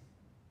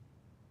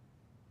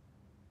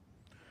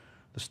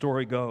 The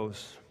story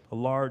goes, a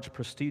large,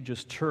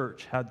 prestigious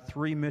church had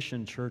 3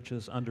 mission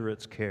churches under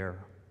its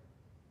care.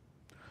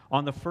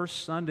 On the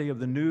first Sunday of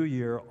the new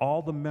year,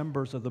 all the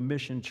members of the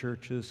mission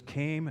churches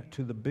came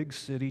to the big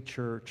city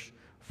church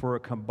for a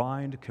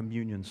combined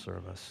communion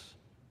service.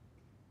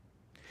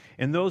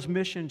 In those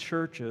mission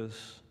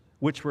churches,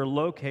 which were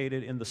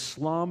located in the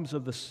slums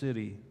of the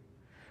city,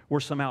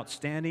 were some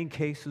outstanding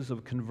cases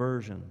of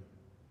conversion.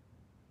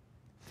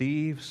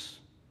 Thieves,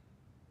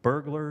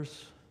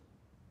 burglars,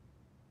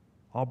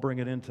 I'll bring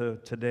it into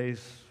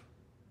today's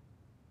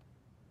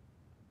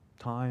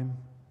time,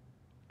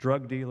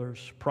 drug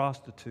dealers,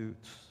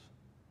 prostitutes,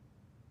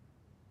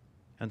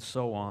 and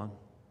so on.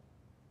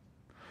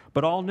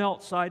 But all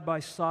knelt side by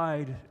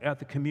side at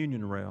the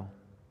communion rail.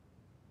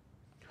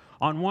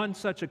 On one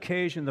such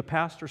occasion, the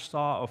pastor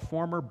saw a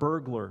former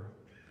burglar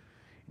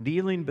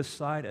kneeling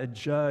beside a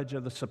judge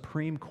of the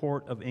Supreme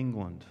Court of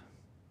England,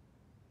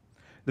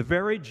 the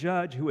very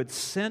judge who had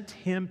sent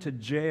him to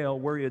jail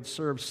where he had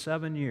served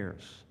 7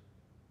 years.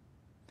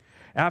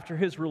 After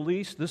his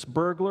release, this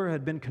burglar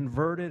had been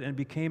converted and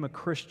became a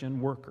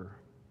Christian worker.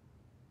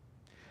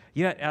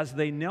 Yet, as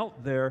they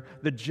knelt there,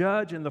 the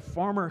judge and the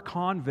former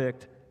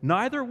convict,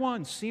 neither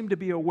one seemed to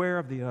be aware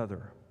of the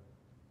other.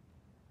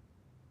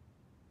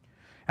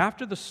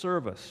 After the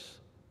service,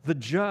 the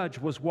judge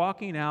was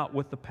walking out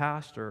with the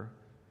pastor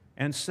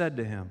and said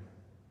to him,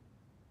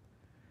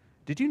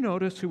 "Did you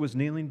notice who was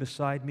kneeling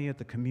beside me at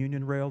the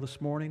communion rail this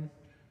morning?"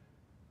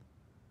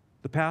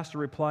 The pastor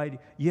replied,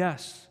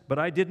 "Yes, but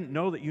I didn't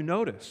know that you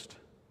noticed."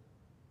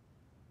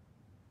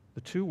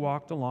 The two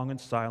walked along in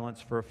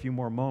silence for a few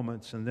more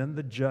moments, and then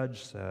the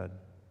judge said,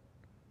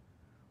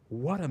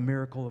 "What a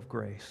miracle of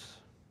grace."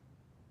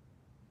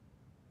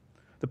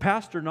 The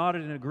pastor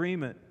nodded in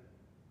agreement.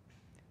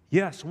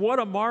 "Yes, what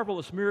a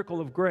marvelous miracle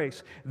of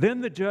grace."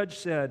 Then the judge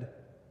said,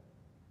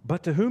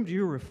 "But to whom do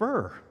you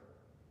refer?"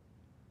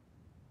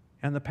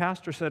 And the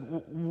pastor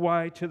said,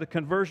 "Why, to the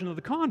conversion of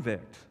the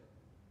convict."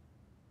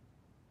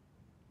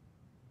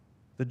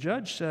 The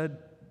judge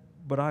said,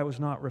 "But I was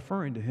not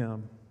referring to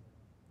him.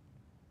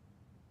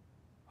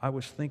 I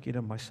was thinking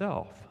of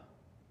myself."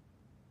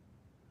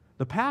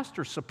 The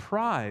pastor,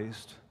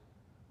 surprised,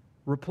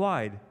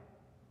 replied,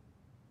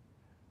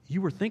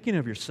 "You were thinking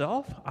of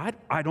yourself?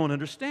 I don't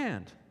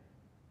understand."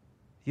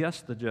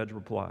 "Yes," the judge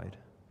replied.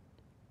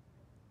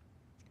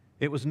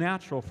 It was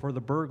natural for the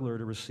burglar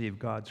to receive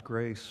God's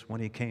grace when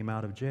he came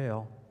out of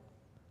jail.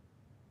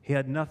 He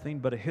had nothing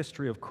but a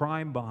history of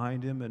crime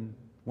behind him, and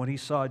When he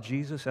saw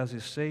Jesus as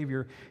his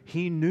Savior,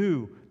 he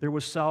knew there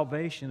was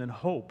salvation and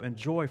hope and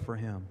joy for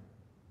him.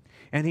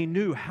 And he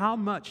knew how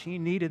much he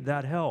needed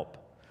that help.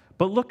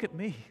 But look at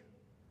me.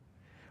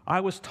 I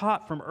was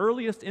taught from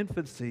earliest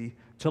infancy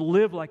to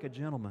live like a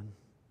gentleman,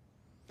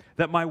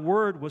 that my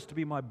word was to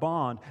be my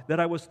bond, that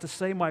I was to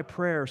say my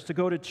prayers, to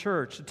go to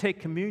church, to take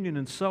communion,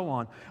 and so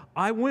on.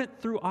 I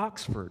went through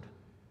Oxford,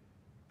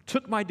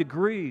 took my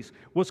degrees,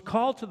 was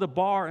called to the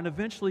bar, and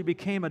eventually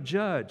became a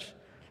judge.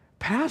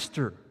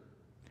 Pastor,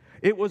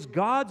 it was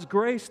God's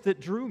grace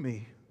that drew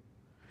me.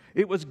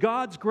 It was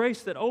God's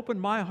grace that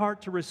opened my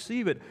heart to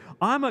receive it.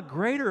 I'm a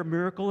greater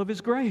miracle of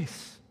His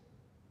grace.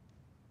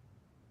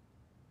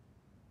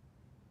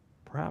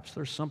 Perhaps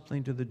there's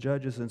something to the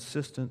judge's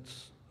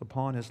insistence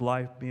upon his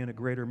life being a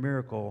greater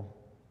miracle.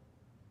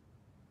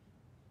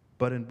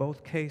 But in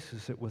both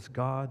cases, it was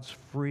God's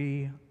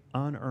free,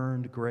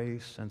 unearned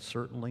grace, and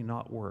certainly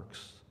not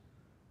works,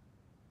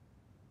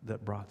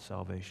 that brought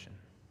salvation.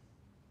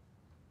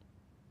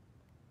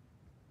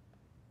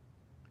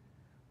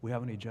 We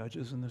have any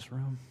judges in this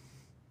room?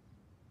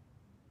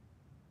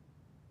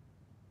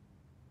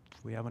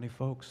 We have any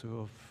folks who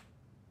have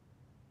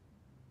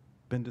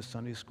been to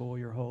Sunday school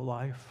your whole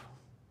life?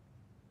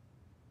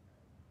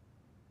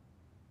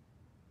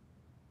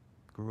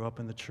 Grew up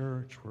in the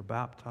church, were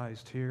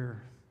baptized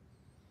here,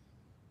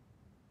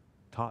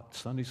 taught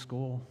Sunday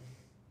school?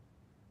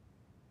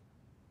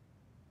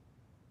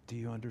 Do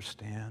you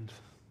understand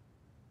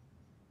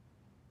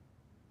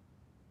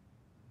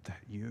that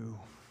you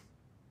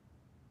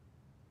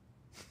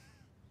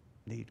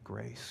need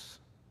grace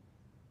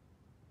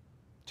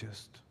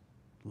just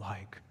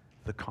like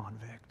the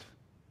convict?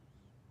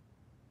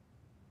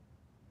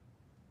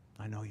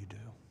 I know you do.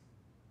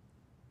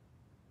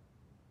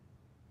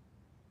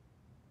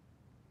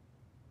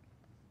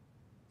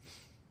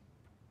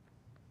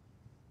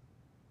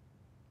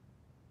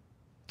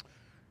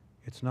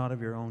 It's not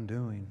of your own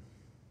doing.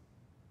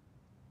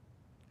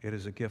 It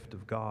is a gift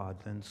of God.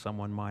 Then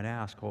someone might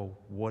ask, well,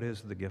 what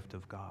is the gift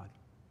of God?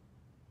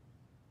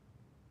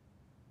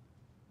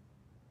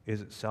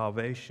 Is it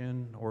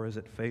salvation or is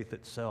it faith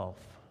itself?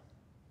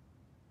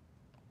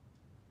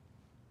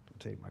 I'll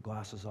take my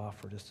glasses off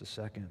for just a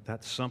second.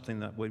 That's something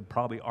that we'd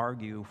probably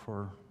argue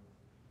for,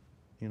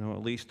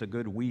 at least a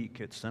good week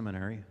at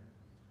seminary.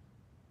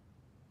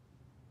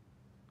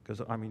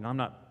 Because, I'm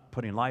not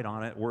putting light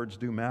on it. Words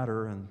do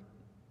matter, and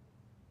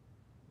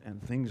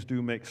things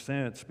do make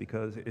sense,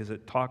 because is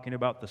it talking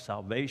about the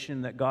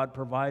salvation that God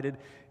provided?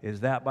 Is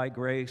that by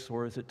grace?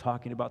 Or is it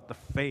talking about the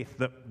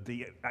faith,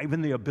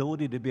 even the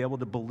ability to be able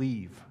to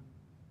believe?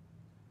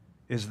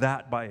 Is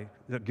that by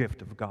the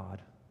gift of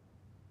God?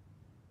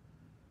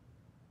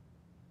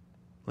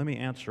 Let me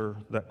answer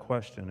that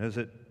question. Is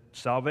it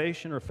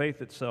salvation or faith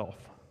itself?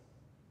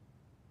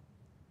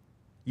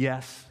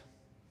 Yes.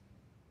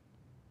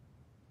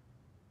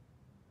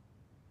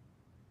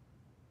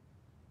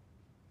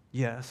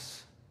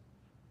 Yes.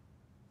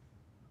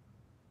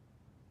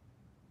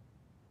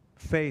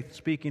 Faith,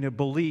 speaking of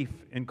belief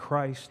in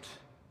Christ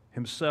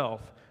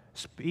Himself,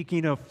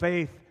 speaking of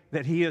faith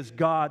that He is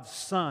God's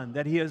Son,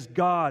 that He is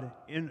God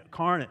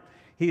incarnate.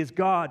 He is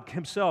God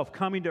Himself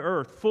coming to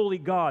earth, fully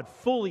God,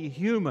 fully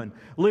human,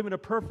 living a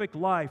perfect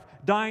life,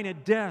 dying a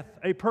death,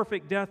 a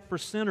perfect death for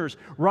sinners,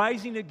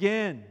 rising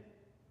again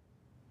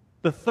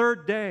the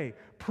third day,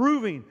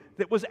 proving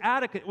that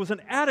it was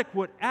an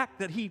adequate act,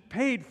 that He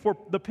paid for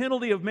the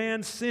penalty of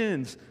man's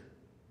sins.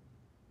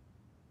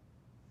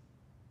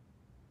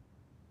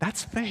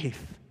 That's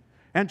faith.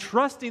 And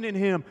trusting in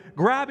Him,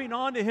 grabbing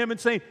onto Him and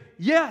saying,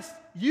 yes,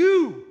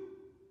 you're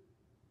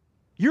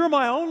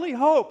my only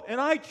hope, and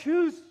I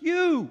choose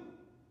you.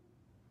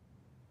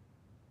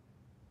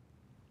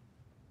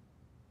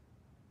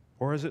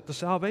 Or is it the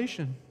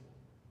salvation?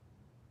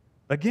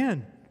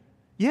 Again,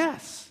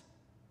 yes.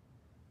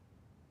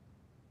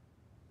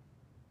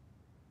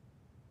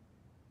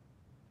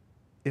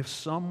 If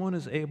someone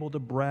is able to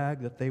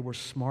brag that they were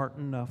smart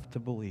enough to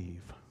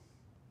believe,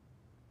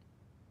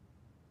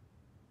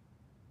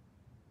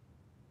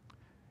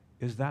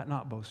 is that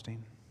not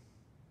boasting?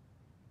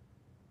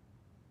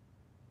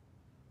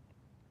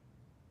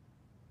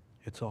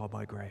 It's all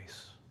by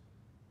grace.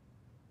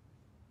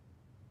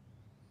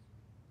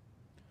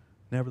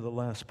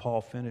 Nevertheless,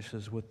 Paul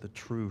finishes with the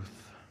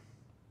truth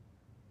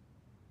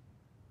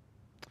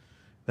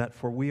that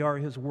for we are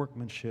His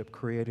workmanship,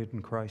 created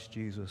in Christ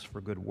Jesus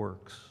for good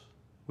works,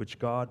 which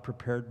God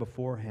prepared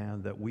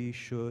beforehand that we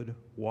should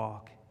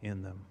walk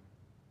in them.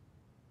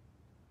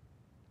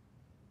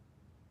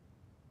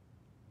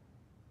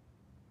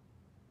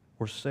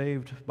 We're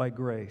saved by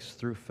grace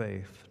through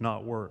faith,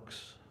 not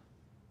works.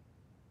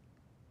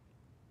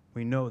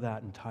 We know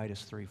that in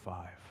Titus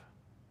 3:5.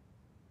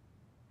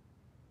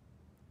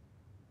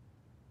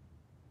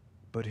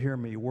 But hear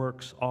me,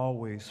 works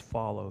always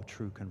follow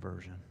true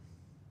conversion.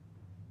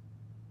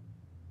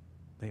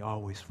 They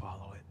always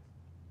follow it.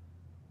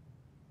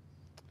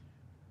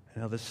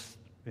 Now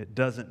it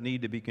doesn't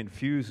need to be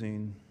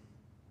confusing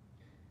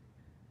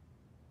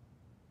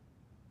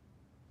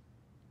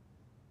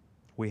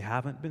We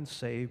haven't been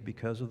saved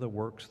because of the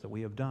works that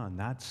we have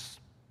done.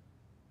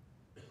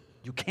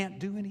 You can't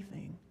do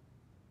anything.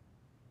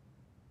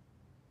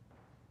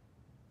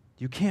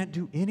 You can't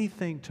do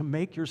anything to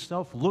make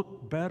yourself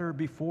look better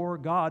before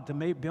God, to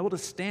be able to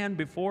stand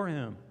before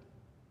Him.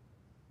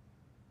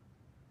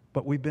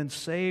 But we've been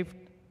saved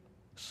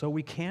so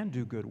we can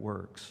do good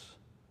works.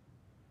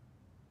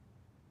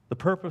 The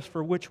purpose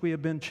for which we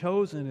have been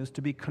chosen is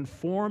to be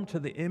conformed to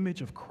the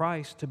image of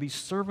Christ, to be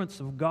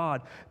servants of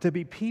God, to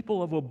be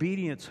people of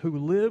obedience who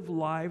live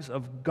lives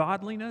of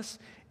godliness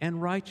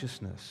and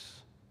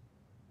righteousness.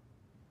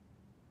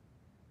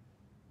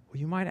 Well,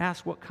 you might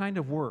ask, what kind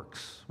of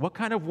works? What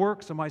kind of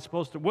works am I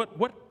supposed to,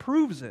 what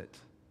proves it?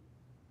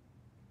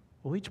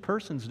 Well, each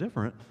person's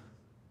different.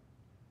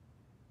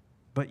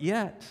 But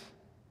yet,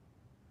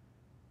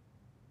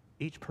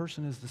 each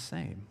person is the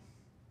same.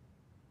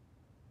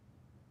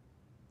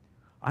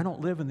 I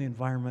don't live in the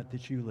environment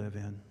that you live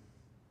in.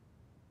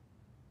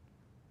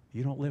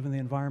 You don't live in the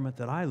environment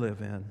that I live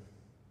in.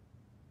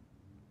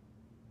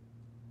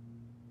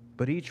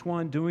 But each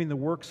one doing the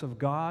works of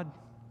God,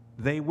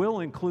 they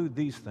will include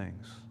these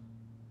things: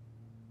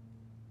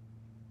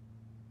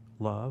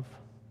 love,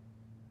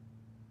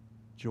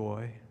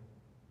 joy,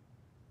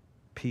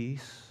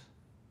 peace,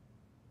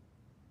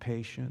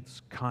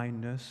 patience,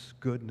 kindness,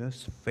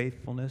 goodness,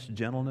 faithfulness,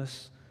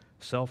 gentleness,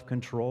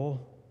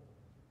 self-control.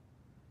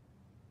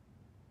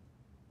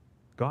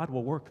 God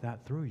will work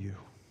that through you.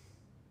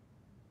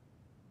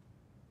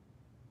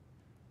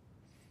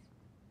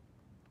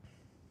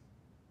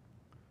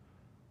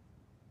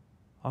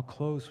 I'll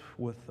close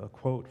with a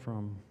quote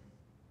from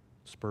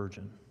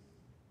Spurgeon.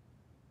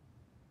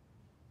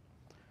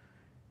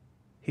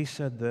 He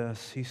said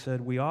this, he said,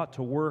 "We ought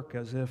to work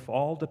as if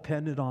all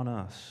depended on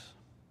us.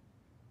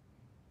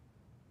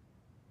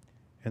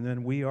 And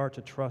then we are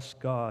to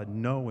trust God,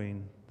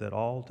 knowing that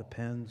all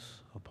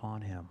depends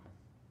upon Him."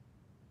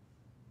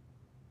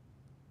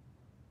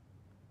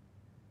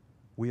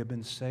 We have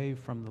been saved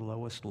from the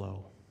lowest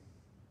low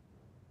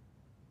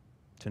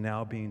to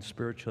now being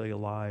spiritually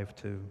alive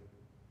to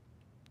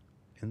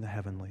in the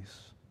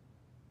heavenlies,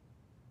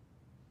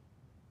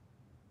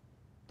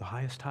 the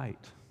highest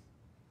height.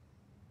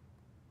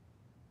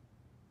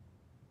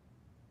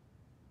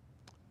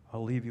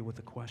 I'll leave you with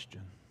a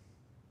question.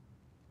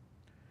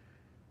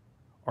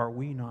 Are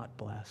we not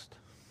blessed?